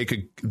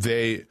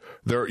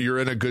 you're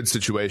in a good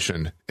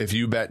situation. If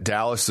you bet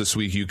Dallas this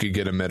week, you could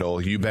get a middle.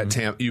 You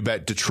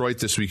bet Detroit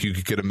this week, you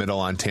could get a middle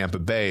on Tampa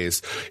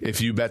Bay's.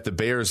 If you bet the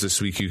Bears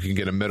this week, you can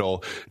get a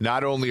middle.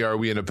 Not only are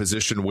we in a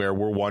position where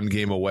we're 1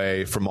 game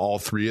away from all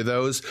 3 of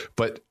those,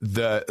 but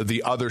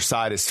the other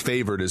side is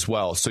favored as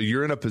well. So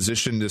you're in a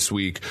position this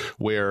week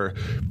where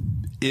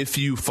if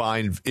you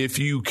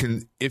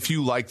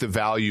like the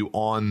value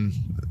on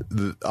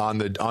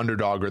the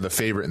underdog or the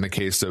favorite in the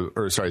case of,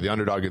 the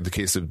underdog in the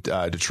case of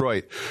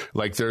Detroit,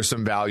 like there's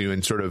some value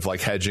in sort of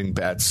like hedging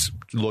bets,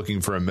 looking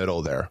for a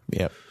middle there.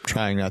 Yep.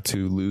 Trying not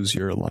to lose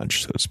your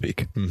lunch, so to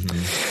speak.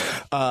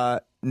 Mm-hmm.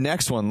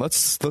 Next one.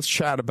 Let's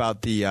chat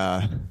about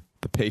the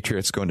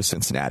Patriots going to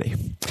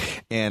Cincinnati.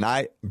 And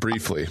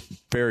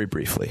very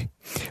briefly,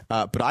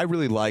 but I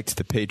really liked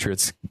the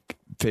Patriots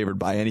favored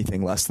by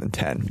anything less than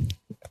 10.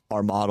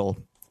 Our model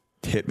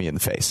hit me in the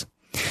face,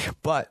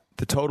 but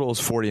the total is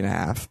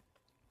 40.5.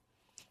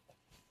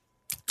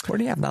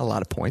 40.5, not a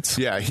lot of points.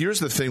 Yeah. Here's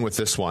the thing with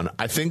this one.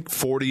 I think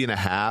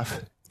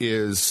 40.5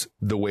 is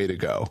the way to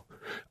go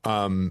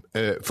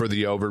for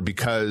the over,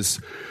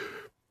 because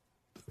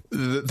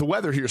the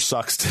weather here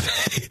sucks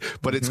today,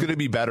 but it's going to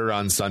be better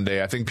on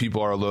Sunday. I think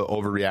people are a little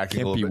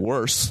overreacting. Can't be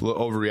worse.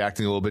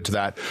 Overreacting a little bit to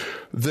that.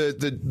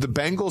 The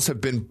Bengals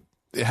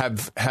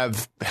have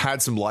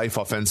had some life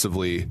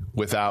offensively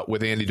with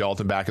Andy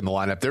Dalton back in the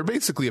lineup. They're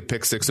basically a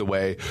pick 6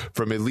 away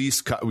from at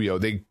least,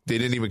 they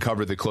didn't even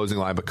cover the closing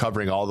line, but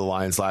covering all the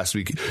lines last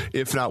week,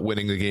 if not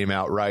winning the game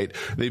outright.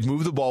 They've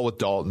moved the ball with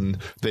Dalton.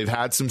 They've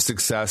had some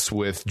success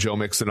with Joe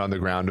Mixon on the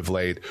ground of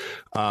late.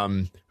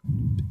 And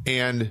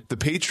the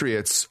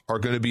Patriots are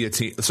going to be a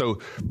team.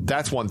 So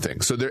that's one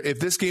thing. So if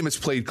this game is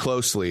played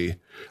closely,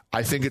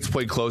 I think it's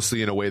played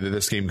closely in a way that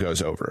this game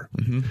goes over.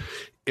 Mm-hmm.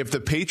 If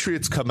the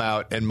Patriots come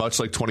out and, much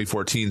like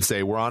 2014,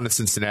 say we're on to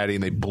Cincinnati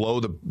and they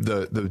blow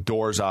the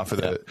doors off of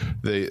the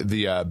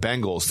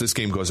Bengals, this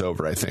game goes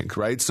over, I think,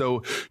 right?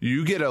 So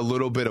you get a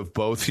little bit of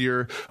both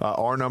here.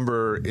 Our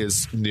number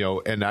is,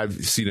 and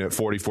I've seen it at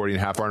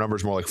 40.5. Our number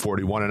is more like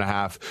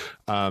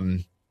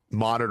 41.5.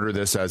 Monitor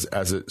this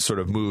as it sort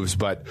of moves,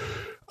 but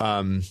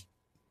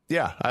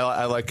yeah,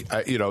 I like,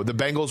 the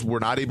Bengals were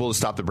not able to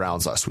stop the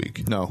Browns last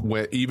week.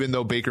 No. Even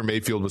though Baker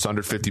Mayfield was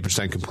under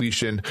 50%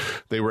 completion,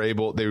 they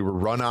were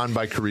run on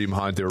by Kareem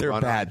Hunt. They're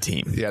a bad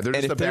team. Yeah, they're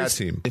just a bad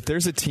team. If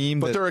there's a team,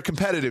 but they're a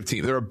competitive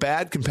team. They're a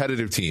bad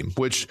competitive team,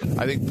 which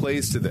I think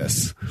plays to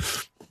this.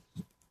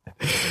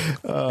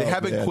 They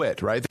haven't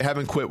quit, right? They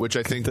haven't quit, which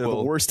I think they're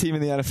the worst team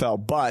in the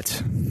NFL,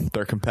 but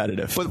they're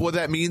competitive. But what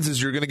that means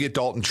is you're going to get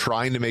Dalton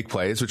trying to make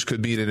plays, which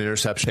could mean an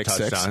interception,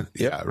 touchdown.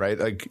 Yep. Yeah, right?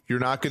 Like, you're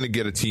not going to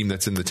get a team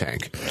that's in the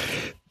tank.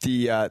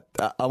 I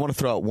want to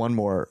throw out one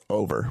more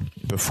over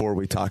before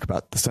we talk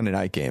about the Sunday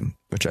night game,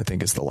 which I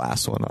think is the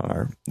last one on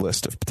our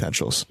list of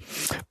potentials.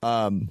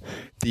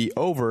 The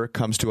over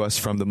comes to us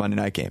from the Monday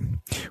night game,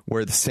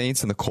 where the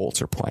Saints and the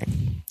Colts are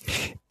playing.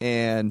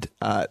 And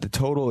the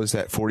total is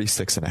at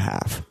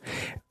 46.5.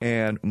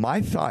 And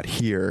my thought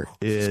here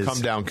is... It's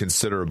come down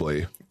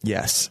considerably.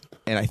 Yes.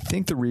 And I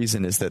think the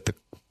reason is that the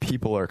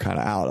people are kind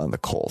of out on the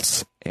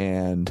Colts.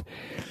 And...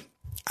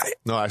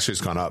 No, actually,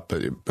 it's gone up.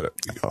 But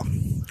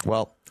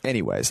well,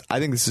 anyways, I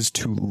think this is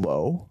too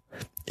low.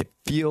 It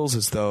feels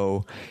as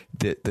though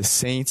the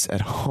Saints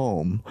at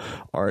home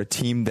are a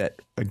team that,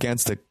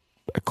 against a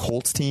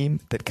Colts team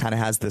that kind of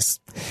has this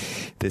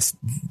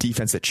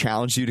defense that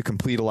challenges you to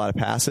complete a lot of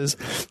passes.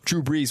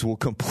 Drew Brees will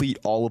complete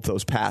all of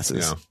those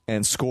passes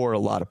and score a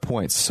lot of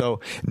points. So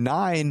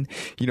 9,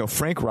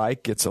 Frank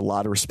Reich gets a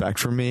lot of respect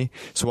from me.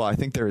 So while I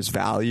think there is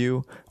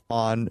value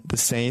on the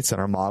Saints,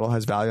 and our model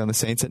has value on the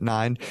Saints at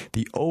 9,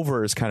 the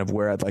over is kind of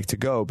where I'd like to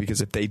go,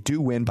 because if they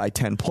do win by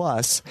 10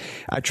 plus,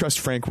 I trust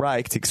Frank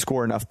Reich to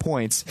score enough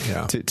points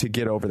to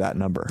get over that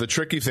number. The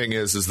tricky thing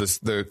is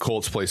the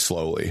Colts play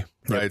slowly,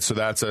 right? Yep. So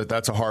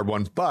that's a hard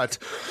one, but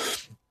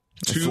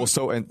so do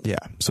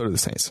the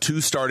Saints. 2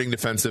 starting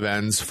defensive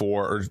ends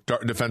or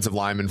defensive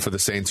linemen for the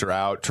Saints are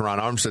out. Teron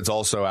Armstead's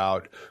also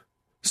out.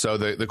 So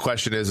the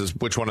question is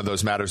which one of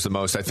those matters the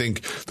most? I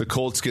think the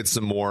Colts get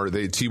some more.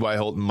 T.Y.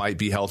 Hilton might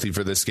be healthy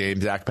for this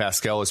game. Zach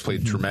Pascal has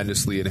played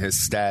tremendously in his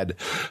stead.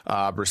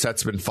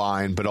 Brissett's been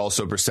fine, but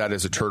also Brissett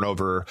is a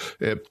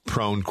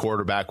turnover-prone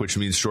quarterback, which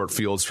means short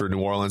fields for New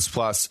Orleans.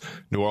 Plus,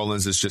 New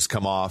Orleans has just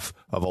come off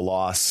of a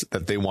loss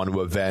that they want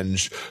to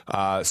avenge.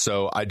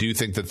 So I do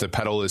think that the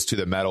pedal is to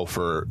the metal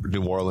for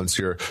New Orleans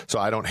here. So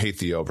I don't hate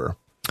the over.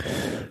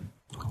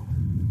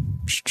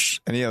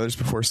 Any others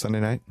before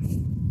Sunday night?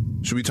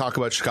 Should we talk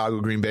about Chicago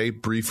Green Bay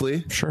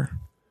briefly? Sure.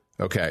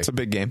 Okay. It's a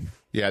big game.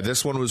 Yeah,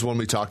 this one was one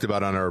we talked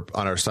about on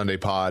our Sunday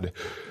pod.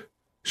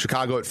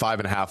 Chicago at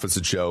 5.5 was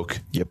a joke.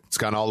 Yep. It's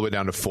gone all the way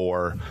down to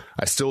 4.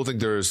 I still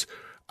think,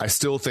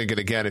 and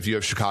again, if you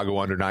have Chicago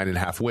under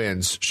 9.5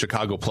 wins,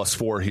 Chicago plus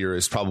 4 here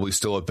is probably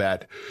still a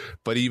bet.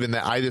 But even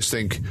that, I just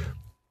think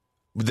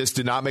this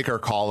did not make our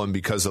column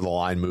because of the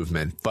line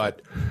movement,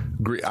 but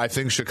I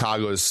think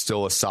Chicago is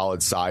still a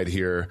solid side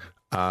here.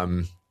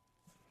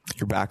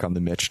 You're back on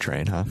the Mitch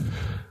train, huh?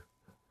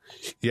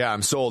 Yeah,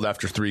 I'm sold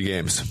after 3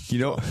 games. You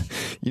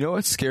know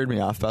what scared me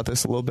off about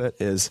this a little bit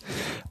is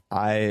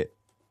the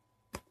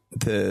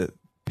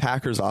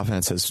Packers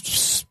offense has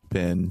just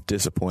been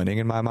disappointing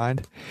in my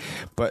mind,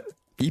 but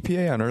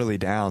EPA on early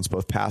downs,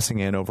 both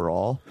passing and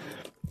overall,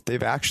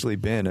 they've actually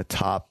been a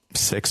top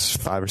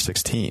 5 or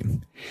 6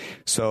 team.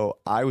 So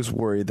I was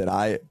worried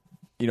that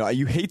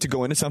you hate to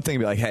go into something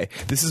and be like, hey,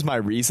 this is my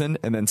reason.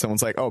 And then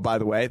someone's like, oh, by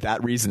the way,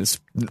 that reason is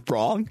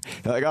wrong.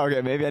 You're like, oh,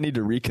 okay, maybe I need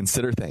to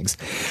reconsider things.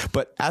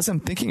 But as I'm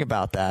thinking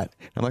about that,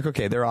 I'm like,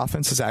 okay, their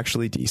offense is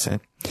actually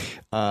decent.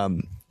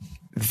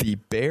 The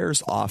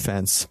Bears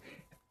offense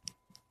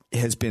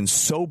has been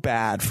so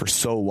bad for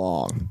so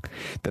long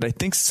that I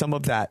think some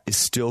of that is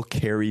still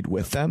carried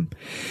with them.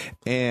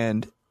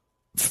 And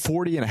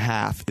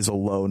 40.5 is a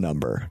low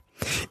number.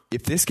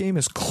 If this game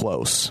is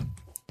close,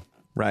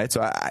 right?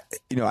 So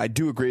I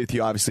do agree with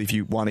you. Obviously, if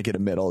you want to get a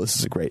middle, this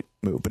is a great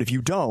move. But if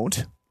you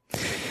don't,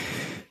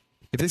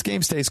 if this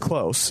game stays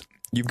close,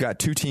 you've got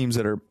 2 teams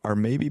that are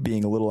maybe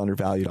being a little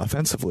undervalued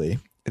offensively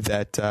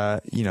that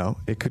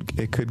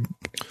it could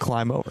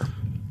climb over.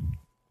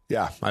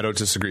 Yeah, I don't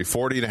disagree.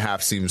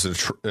 40.5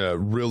 seems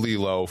really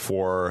low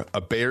for a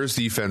Bears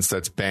defense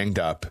that's banged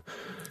up,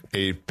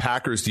 a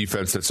Packers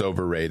defense that's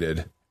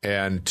overrated,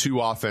 and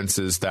 2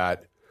 offenses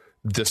that,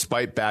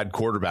 despite bad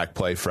quarterback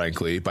play,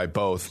 frankly, by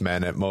both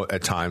men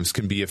at times,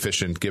 can be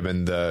efficient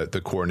given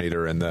the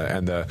coordinator and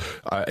the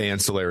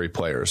ancillary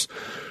players.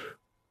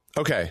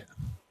 Okay,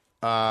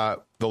 the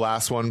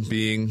last one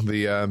being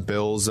the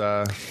Bills.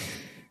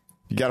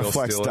 You got to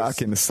flex stock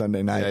in the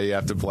Sunday night. Yeah, you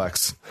have to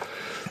flex.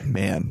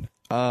 Man.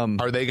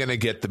 Are they going to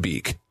get the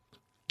beak?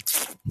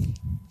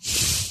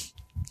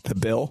 The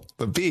bill?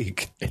 The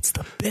beak. It's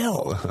the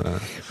bill.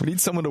 We need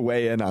someone to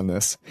weigh in on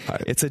this.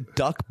 It's a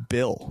duck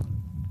bill.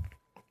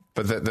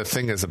 But the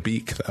thing is a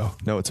beak, though.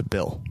 No, it's a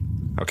bill.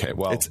 Okay,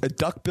 well. It's a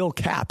duck bill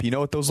cap. You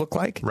know what those look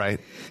like? Right.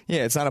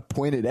 Yeah, it's not a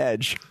pointed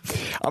edge.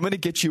 I'm going to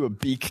get you a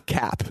beak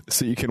cap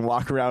so you can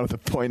walk around with a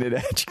pointed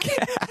edge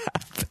cap.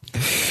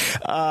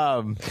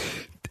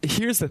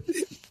 Here's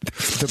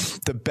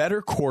the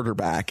better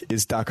quarterback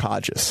is Duck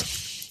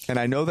Hodges. And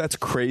I know that's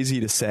crazy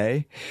to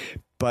say,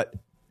 but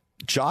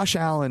Josh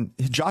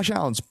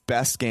Allen's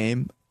best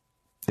game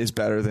is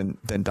better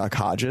than Duck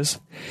Hodges.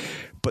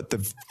 But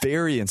the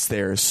variance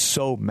there is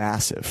so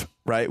massive,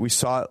 right? We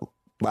saw it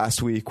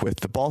last week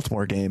with the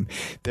Baltimore game.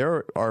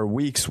 There are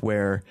weeks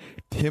where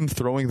him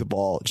throwing the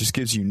ball just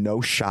gives you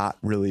no shot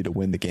really to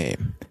win the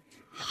game.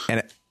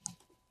 And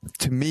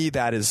to me,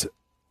 that is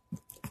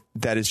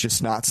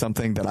just not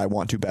something that I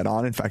want to bet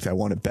on. In fact, I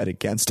want to bet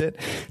against it.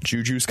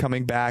 Juju's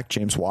coming back.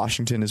 James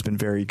Washington has been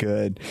very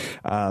good.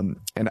 And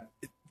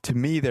to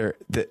me,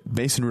 that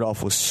Mason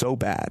Rudolph was so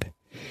bad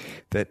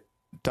that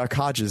Duck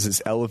Hodges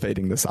is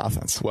elevating this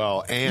offense.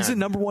 Well, and he's the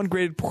number 1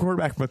 graded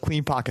quarterback from a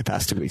clean pocket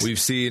past 2 weeks. We've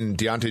seen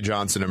Deontay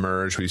Johnson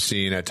emerge. We've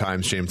seen at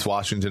times James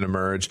Washington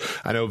emerge.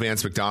 I know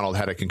Vance McDonald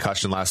had a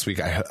concussion last week.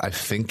 I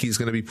think he's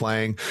going to be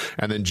playing.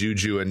 And then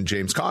Juju and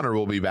James Conner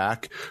will be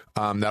back.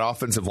 That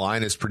offensive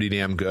line is pretty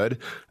damn good.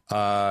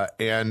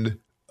 And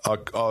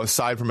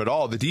aside from it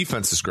all, the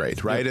defense is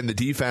great, right? And the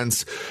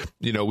defense,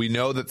 we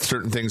know that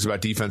certain things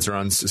about defense are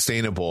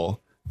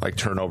unsustainable, like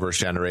turnovers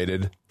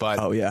generated. But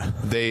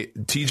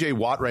TJ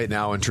Watt right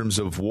now, in terms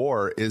of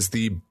WAR, is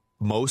the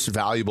most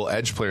valuable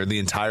edge player in the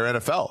entire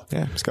NFL.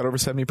 Yeah, he's got over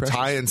 70 pressures.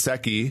 Ty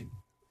Nsekhe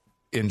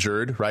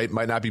injured, right?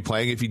 Might not be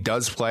playing. If he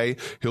does play,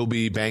 he'll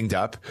be banged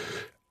up.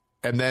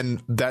 And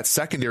then that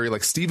secondary,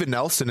 like Steven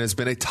Nelson has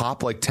been a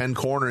top 10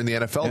 corner in the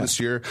NFL this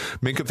year.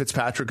 Minkah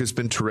Fitzpatrick has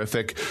been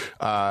terrific.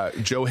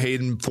 Joe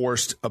Hayden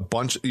forced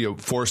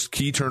forced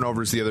key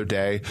turnovers the other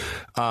day.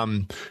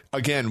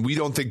 Again, we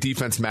don't think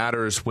defense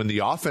matters when the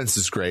offense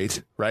is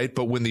great, right?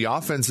 But when the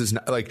offense is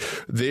not,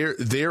 they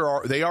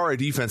are a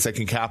defense that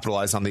can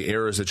capitalize on the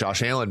errors that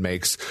Josh Allen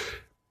makes.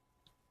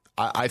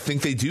 I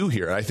think they do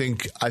here. I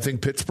think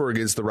Pittsburgh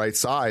is the right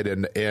side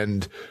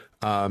and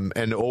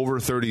over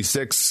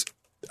 36.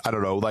 I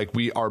don't know,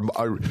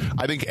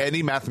 I think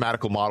any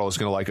mathematical model is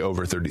going to like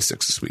over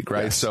 36 this week,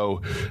 right? Yes.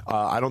 So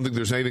I don't think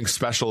there's anything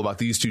special about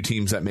these 2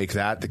 teams that make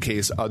that the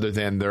case, other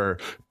than they're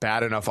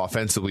bad enough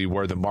offensively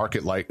where the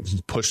market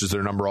pushes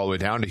their number all the way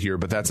down to here,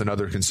 but that's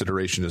another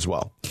consideration as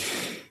well.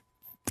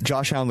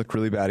 Josh Allen looked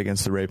really bad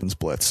against the Ravens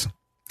blitz.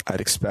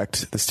 I'd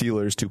expect the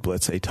Steelers to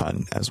blitz a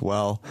ton as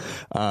well.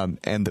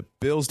 And the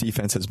Bills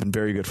defense has been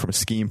very good from a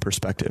scheme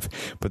perspective,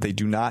 but they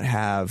do not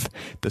have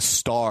the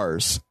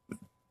superstars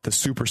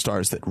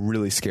that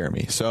really scare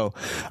me. So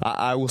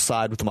I will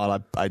side with the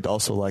model. I'd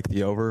also like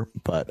the over,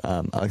 but I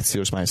like the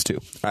Steelers -2.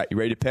 All right, you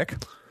ready to pick?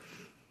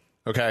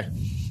 Okay.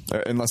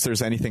 Unless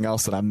there's anything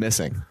else that I'm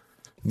missing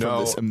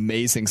from this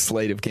amazing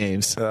slate of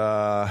games.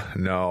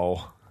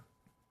 No.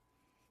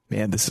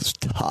 Man, this is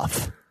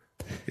tough.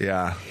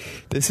 Yeah.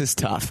 This is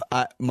tough.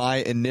 My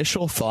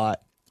initial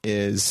thought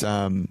is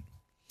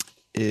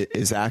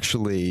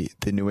actually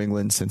the New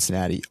England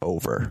Cincinnati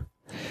over.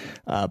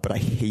 but I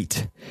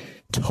hate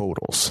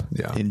totals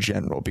in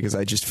general because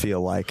I just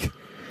feel like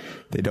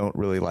they don't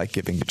really like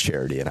giving to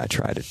charity, and I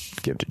try to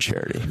give to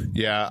charity.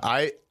 Yeah,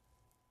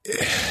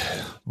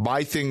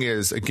 my thing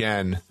is,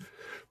 again,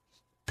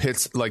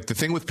 the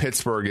thing with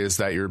Pittsburgh is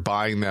that you're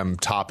buying them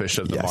top-ish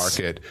of the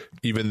market,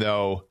 even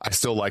though I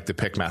still like the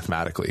pick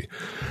mathematically.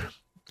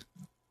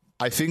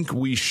 I think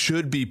we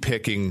should be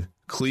picking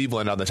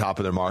Cleveland on the top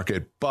of their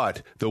market,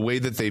 but the way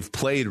that they've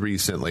played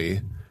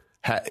recently,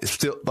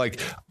 still, like,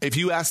 if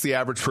you ask the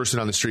average person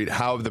on the street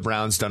how have the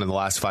Browns done in the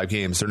last 5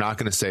 games, they're not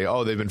going to say,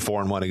 oh, they've been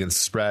 4-1 against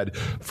the spread,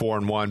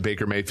 4-1,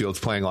 Baker Mayfield's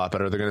playing a lot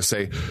better. They're going to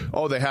say,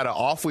 oh, they had an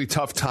awfully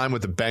tough time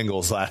with the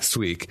Bengals last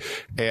week,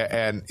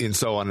 and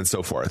so on and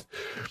so forth.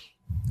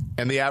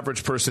 And the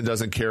average person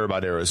doesn't care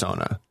about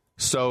Arizona.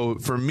 So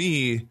for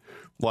me,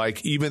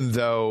 like, even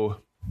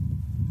though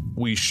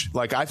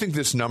I think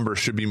this number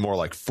should be more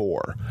like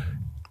 4.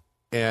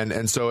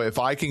 And so if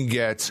I can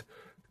get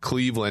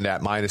Cleveland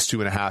at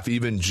 -2.5,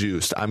 even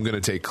juiced, I'm going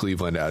to take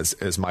Cleveland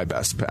as my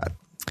best bet.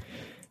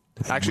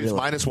 Actually, it's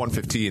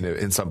 -115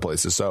 in some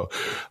places. So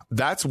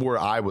that's where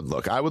I would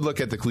look. I would look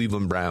at the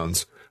Cleveland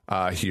Browns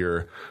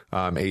here,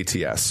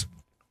 ATS.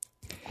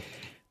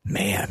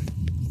 Man.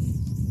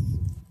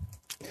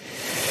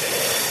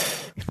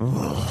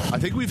 I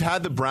think we've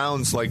had the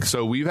Browns, there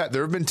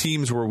have been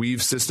teams where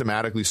we've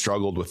systematically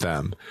struggled with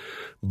them,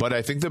 but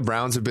I think the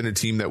Browns have been a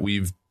team that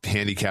we've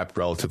handicapped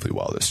relatively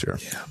well this year.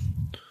 Yeah.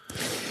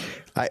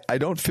 I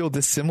don't feel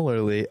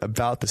dissimilarly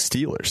about the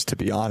Steelers, to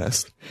be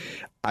honest.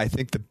 I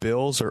think the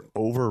Bills are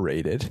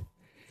overrated.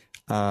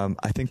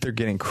 I think they're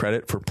getting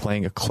credit for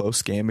playing a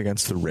close game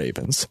against the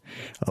Ravens.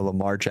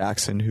 Lamar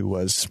Jackson, who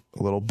was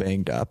a little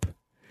banged up.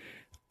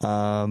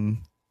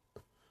 Man.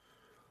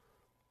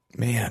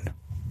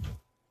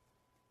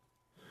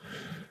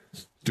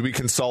 Do we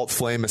consult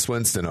Flamus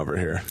Winston over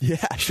here?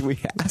 Yeah, should we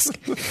ask?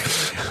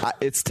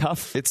 It's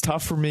tough. It's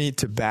tough for me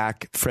to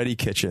back Freddie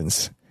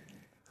Kitchens.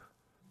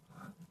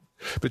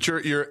 But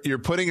you're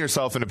putting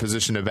yourself in a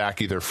position to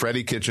back either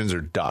Freddie Kitchens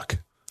or Duck.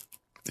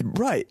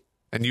 Right.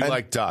 And you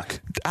like Duck.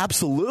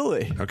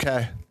 Absolutely.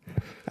 Okay.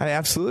 I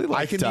absolutely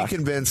like Duck. I can be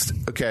convinced.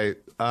 Okay.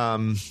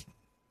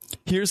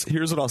 Here's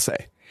what I'll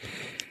say.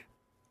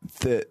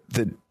 The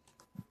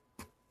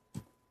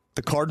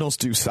Cardinals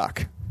do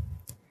suck.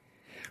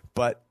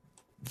 But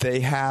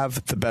they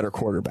have the better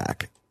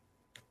quarterback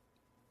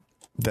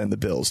than the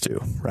Bills do,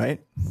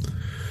 right?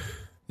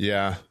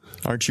 Yeah.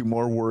 Aren't you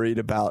more worried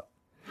about?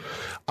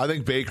 I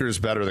think Baker is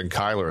better than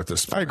Kyler at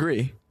this point. I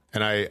agree.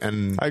 And I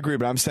agree,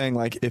 but I'm saying,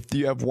 like, if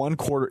you have one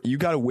quarter, you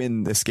got to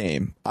win this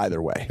game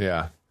either way.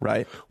 Yeah.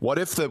 Right? What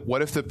if the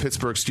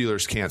Pittsburgh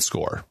Steelers can't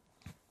score?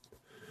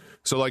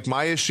 So, like,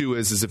 my issue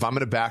is if I'm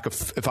going to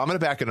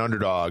back an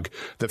underdog,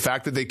 the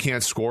fact that they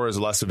can't score is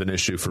less of an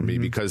issue for me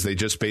because they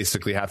just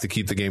basically have to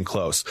keep the game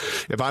close.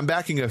 If I'm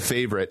backing a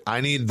favorite,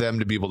 I need them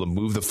to be able to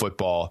move the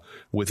football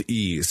with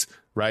ease,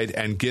 right?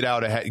 And get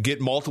out ahead, get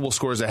multiple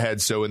scores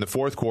ahead. So in the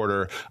fourth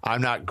quarter,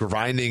 I'm not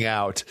grinding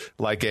out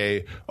like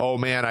oh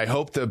man, I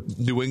hope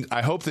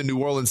the New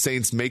Orleans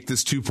Saints make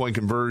this 2-point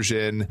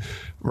conversion,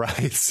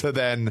 right? So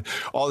then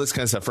all this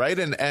kind of stuff, right?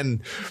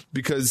 And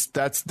because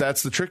that's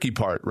the tricky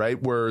part,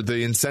 right? Where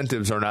the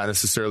incentives are not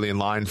necessarily in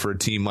line for a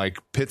team like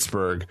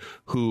Pittsburgh,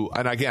 who,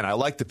 and again, I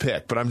like the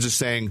pick, but I'm just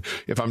saying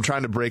if I'm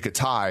trying to break a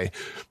tie,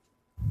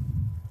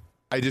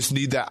 I just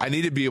need that. I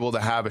need to be able to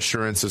have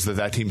assurances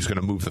that team's going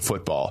to move the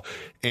football.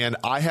 And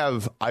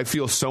I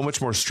feel so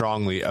much more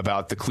strongly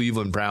about the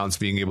Cleveland Browns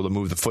being able to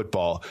move the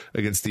football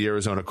against the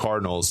Arizona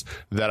Cardinals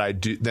than I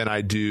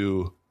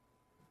do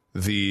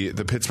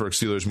the Pittsburgh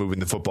Steelers moving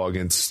the football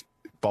against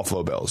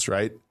Buffalo Bills,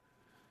 right?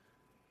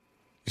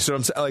 So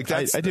I'm saying, like,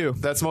 I do.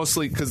 That's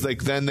mostly because,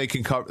 like, then they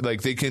can cover,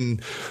 like, they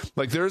can,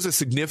 like, there's a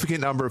significant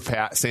number of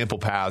sample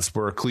paths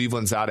where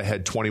Cleveland's out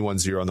ahead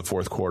 21-0 in the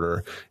fourth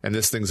quarter, and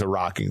this thing's a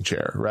rocking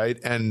chair, right?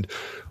 And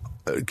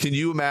can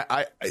you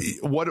imagine?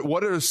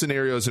 What are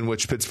scenarios in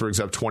which Pittsburgh's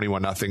up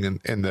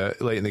 21-0 in the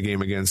late in the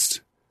game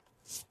against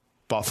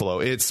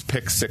Buffalo? It's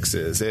pick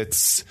sixes.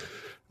 It's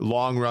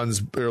long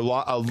runs or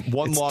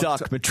one long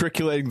Duck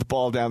matriculating the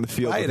ball down the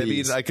field. Right. I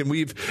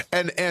mean,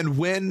 and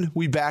when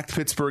we backed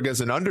Pittsburgh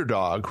as an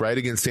underdog, right,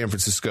 against San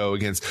Francisco,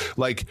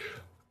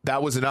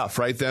 that was enough,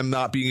 right? Them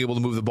not being able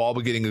to move the ball,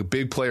 but getting a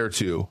big play or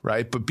two,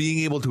 right? But being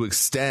able to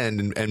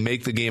extend and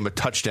make the game a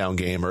touchdown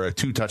game or a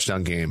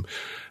 2-touchdown game.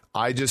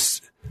 I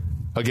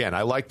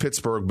like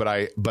Pittsburgh, but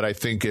I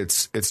think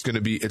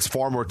it's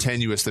far more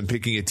tenuous than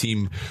picking a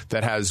team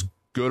that has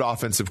good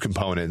offensive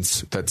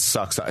components that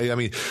sucks. I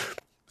mean,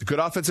 good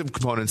offensive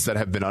components that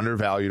have been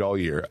undervalued all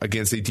year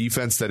against a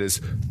defense that is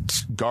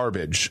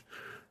garbage,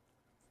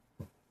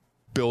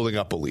 building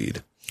up a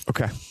lead.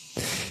 Okay.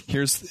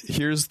 Here's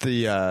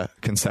the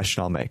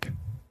concession I'll make.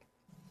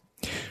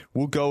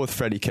 We'll go with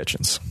Freddie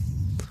Kitchens.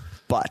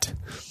 But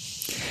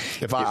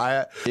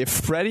if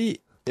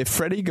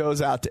Freddie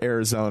goes out to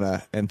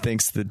Arizona and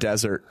thinks the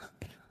desert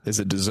is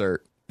a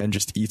dessert and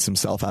just eats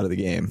himself out of the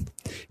game,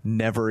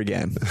 never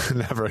again.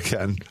 Never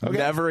again. Okay.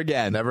 Never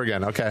again. Never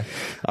again. Okay.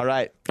 All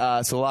right.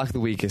 So lock of the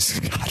week is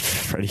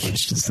Freddie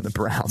Kitchens to the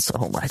Browns.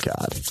 Oh my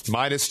God.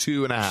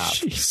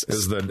 -2.5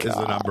 is the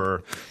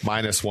number.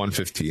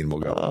 -115 will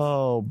go.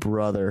 Oh,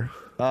 brother.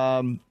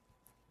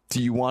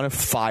 Do you want to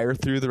fire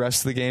through the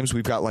rest of the games?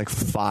 We've got like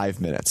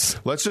 5 minutes.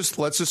 Let's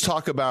just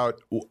talk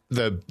about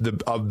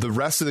the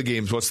rest of the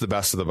games. What's the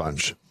best of the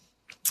bunch?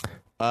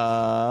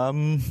 I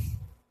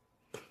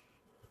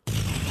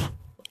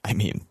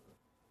mean,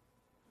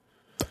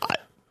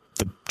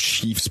 the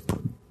Chiefs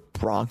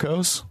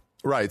Broncos.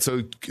 Right.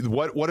 So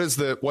what's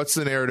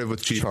the narrative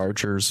with Chiefs?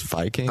 Chargers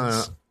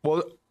Vikings.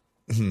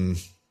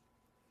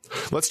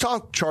 Let's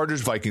talk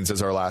Chargers Vikings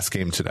as our last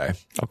game today.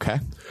 Okay.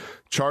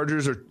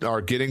 Chargers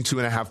are getting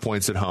 2.5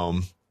 points at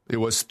home. It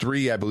was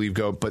 3, I believe,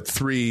 but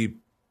 3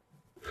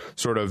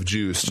 sort of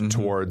juiced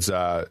towards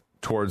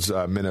towards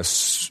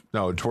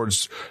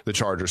the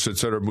Chargers. So it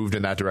sort of moved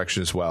in that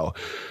direction as well.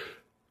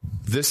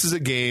 This is a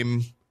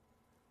game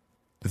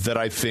that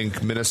I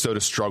think Minnesota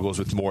struggles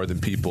with more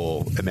than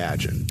people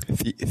imagine.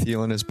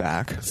 Thielen is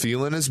back.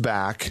 Thielen is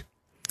back,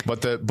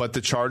 but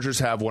the Chargers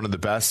have one of the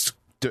best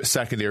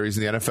secondaries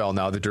in the NFL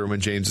now that Derwin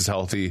James is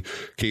healthy.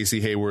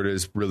 Casey Hayward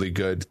is really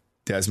good.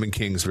 Desmond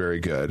King's very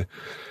good.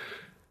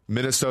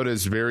 Minnesota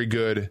is very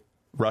good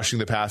rushing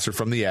the passer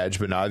from the edge,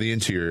 but not the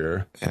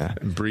interior. Yeah.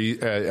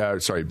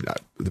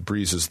 The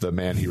Breeze is the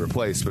man he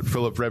replaced, but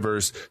Phillip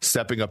Rivers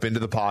stepping up into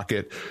the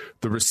pocket.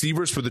 The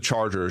receivers for the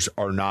Chargers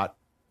are not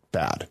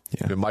bad.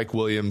 Yeah. Mike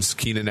Williams,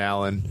 Keenan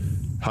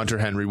Allen, Hunter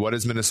Henry. What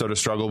does Minnesota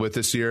struggle with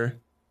this year?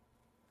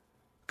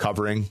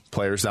 Covering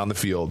players down the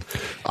field.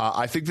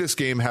 I think this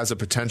game has a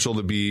potential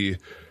to be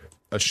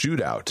a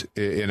shootout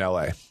in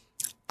LA.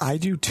 I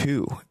do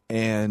too.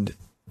 And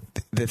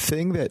the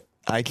thing that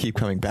I keep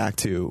coming back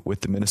to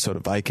with the Minnesota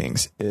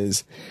Vikings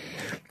is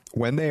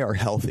when they are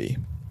healthy,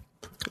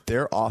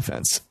 their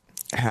offense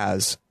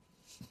has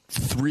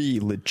 3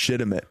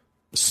 legitimate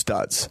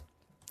studs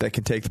that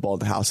can take the ball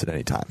to the house at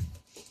any time.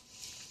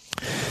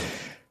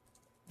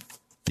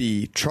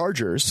 The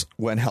Chargers,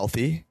 when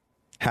healthy,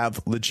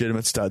 have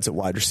legitimate studs at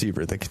wide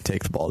receiver that can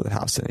take the ball to the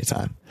house at any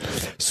time.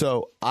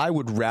 So I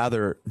would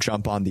rather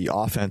jump on the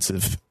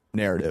offensive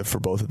narrative for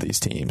both of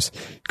these teams.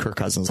 Kirk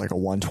Cousins like a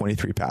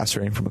 123 pass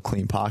rating from a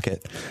clean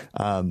pocket.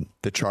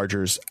 The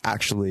Chargers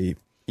actually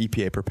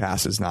EPA per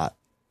pass is not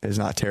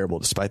terrible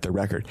despite their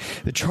record.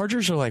 The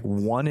Chargers are like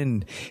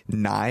 1-9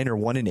 or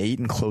 1-8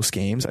 in close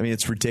games. I mean,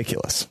 it's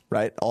ridiculous,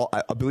 right?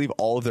 I believe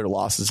all of their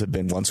losses have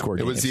been one-score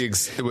games.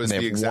 It was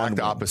the exact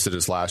opposite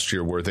as last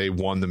year, where they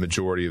won the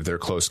majority of their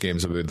close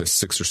games of the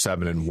 6 or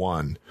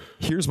 7-1.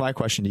 Here's my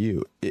question to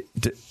you,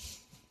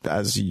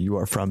 as you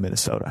are from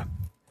Minnesota.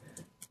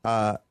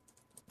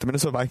 The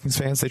Minnesota Vikings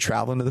fans, they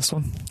travel into this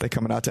one? They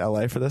coming out to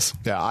LA for this?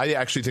 Yeah, I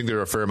actually think there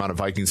are a fair amount of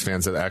Vikings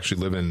fans that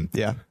actually live in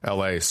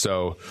LA.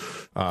 So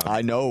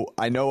I know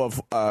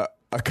of a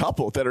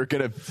couple that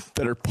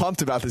are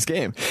pumped about this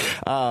game.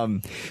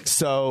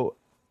 So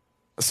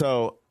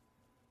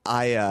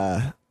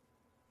I'm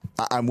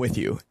with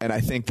you, and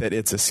I think that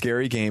it's a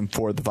scary game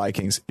for the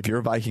Vikings. If you're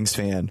a Vikings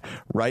fan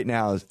right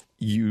now,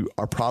 you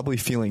are probably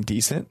feeling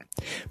decent,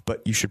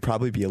 but you should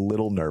probably be a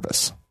little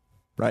nervous,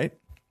 right?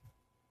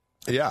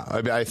 Yeah,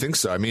 I think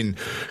so. I mean,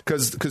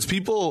 because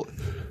people,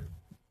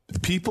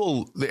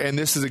 and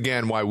this is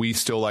again why we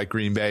still like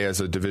Green Bay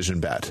as a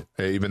division bet,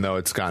 even though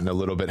it's gotten a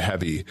little bit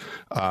heavy.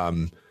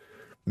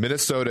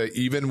 Minnesota,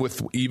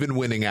 even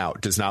winning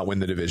out, does not win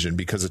the division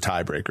because of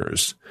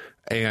tiebreakers.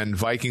 And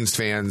Vikings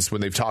fans,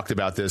 when they've talked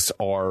about this,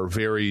 are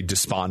very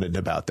despondent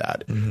about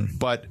that. Mm-hmm.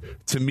 But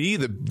to me,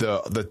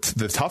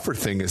 the tougher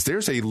thing is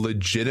there's a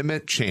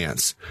legitimate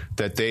chance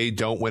that they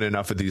don't win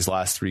enough of these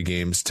last 3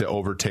 games to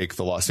overtake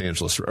the Los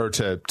Angeles, or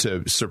to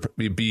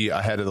be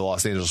ahead of the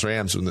Los Angeles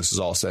Rams when this is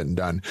all said and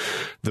done.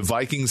 The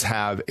Vikings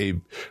have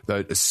a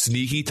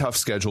sneaky tough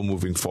schedule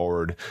moving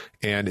forward,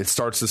 and it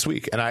starts this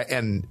week. And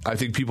I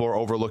think people are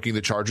overlooking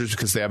the Chargers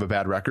because they have a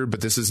bad record,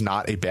 but this is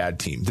not a bad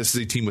team. This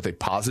is a team with a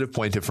positive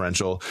point differential.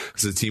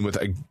 This is a team with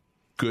a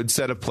good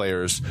set of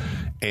players.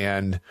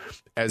 And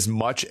as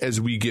much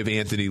as we give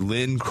Anthony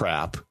Lynn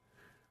crap,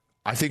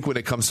 I think when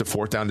it comes to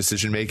 4th down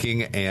decision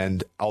making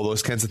and all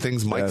those kinds of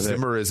things, Mike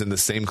Zimmer is in the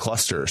same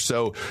cluster.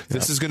 So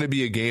this is going to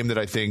be a game that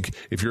I think,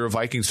 if you're a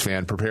Vikings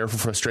fan, prepare for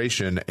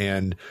frustration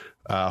and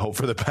hope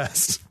for the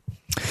best.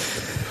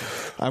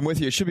 I'm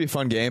with you. It should be a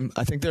fun game.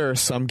 I think there are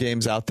some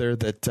games out there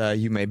that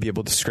you may be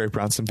able to scrape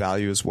around some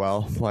value as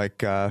well,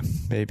 like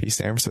maybe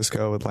San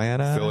Francisco,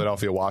 Atlanta,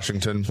 Philadelphia,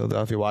 Washington.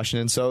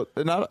 So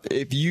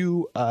if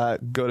you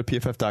go to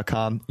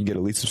PFF.com, you get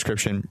elite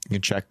subscription.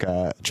 You can check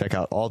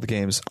out all the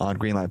games on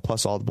Greenline,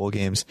 plus all the bowl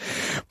games,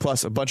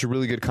 plus a bunch of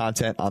really good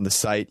content on the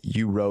site.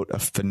 You wrote a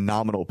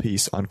phenomenal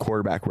piece on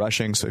quarterback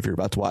rushing. So if you're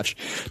about to watch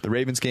the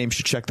Ravens game, you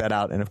should check that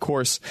out. And of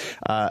course,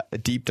 a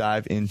deep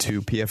dive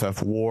into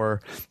PFF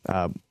War,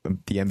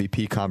 the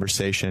MVP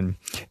conversation,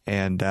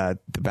 and the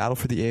battle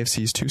for the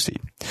AFC's 2 seed.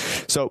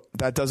 So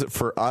that does it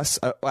for us.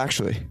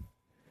 Actually,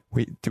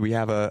 do we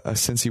have a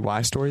Cincy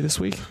Y story this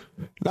week?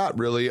 Not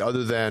really,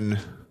 other than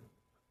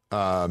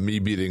me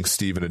beating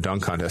Steve in a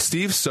dunk contest.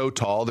 Steve's so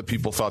tall that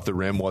people thought the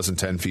rim wasn't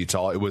 10 feet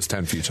tall. It was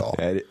 10 feet tall.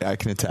 I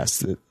can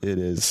attest that it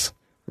is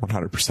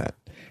 100%.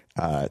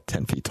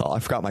 10 feet tall. I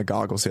forgot my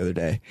goggles the other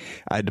day.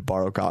 I had to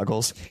borrow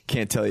goggles.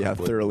 Can't tell you how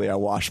thoroughly I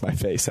washed my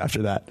face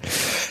after that.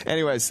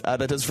 Anyways, that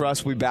does for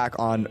us. We'll be back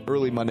on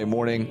early Monday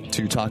morning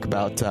to talk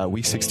about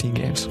Week 16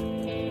 games.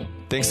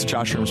 Thanks to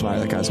Josh Hermsmeyer.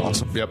 That guy's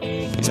awesome. Yep.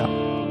 Peace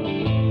out.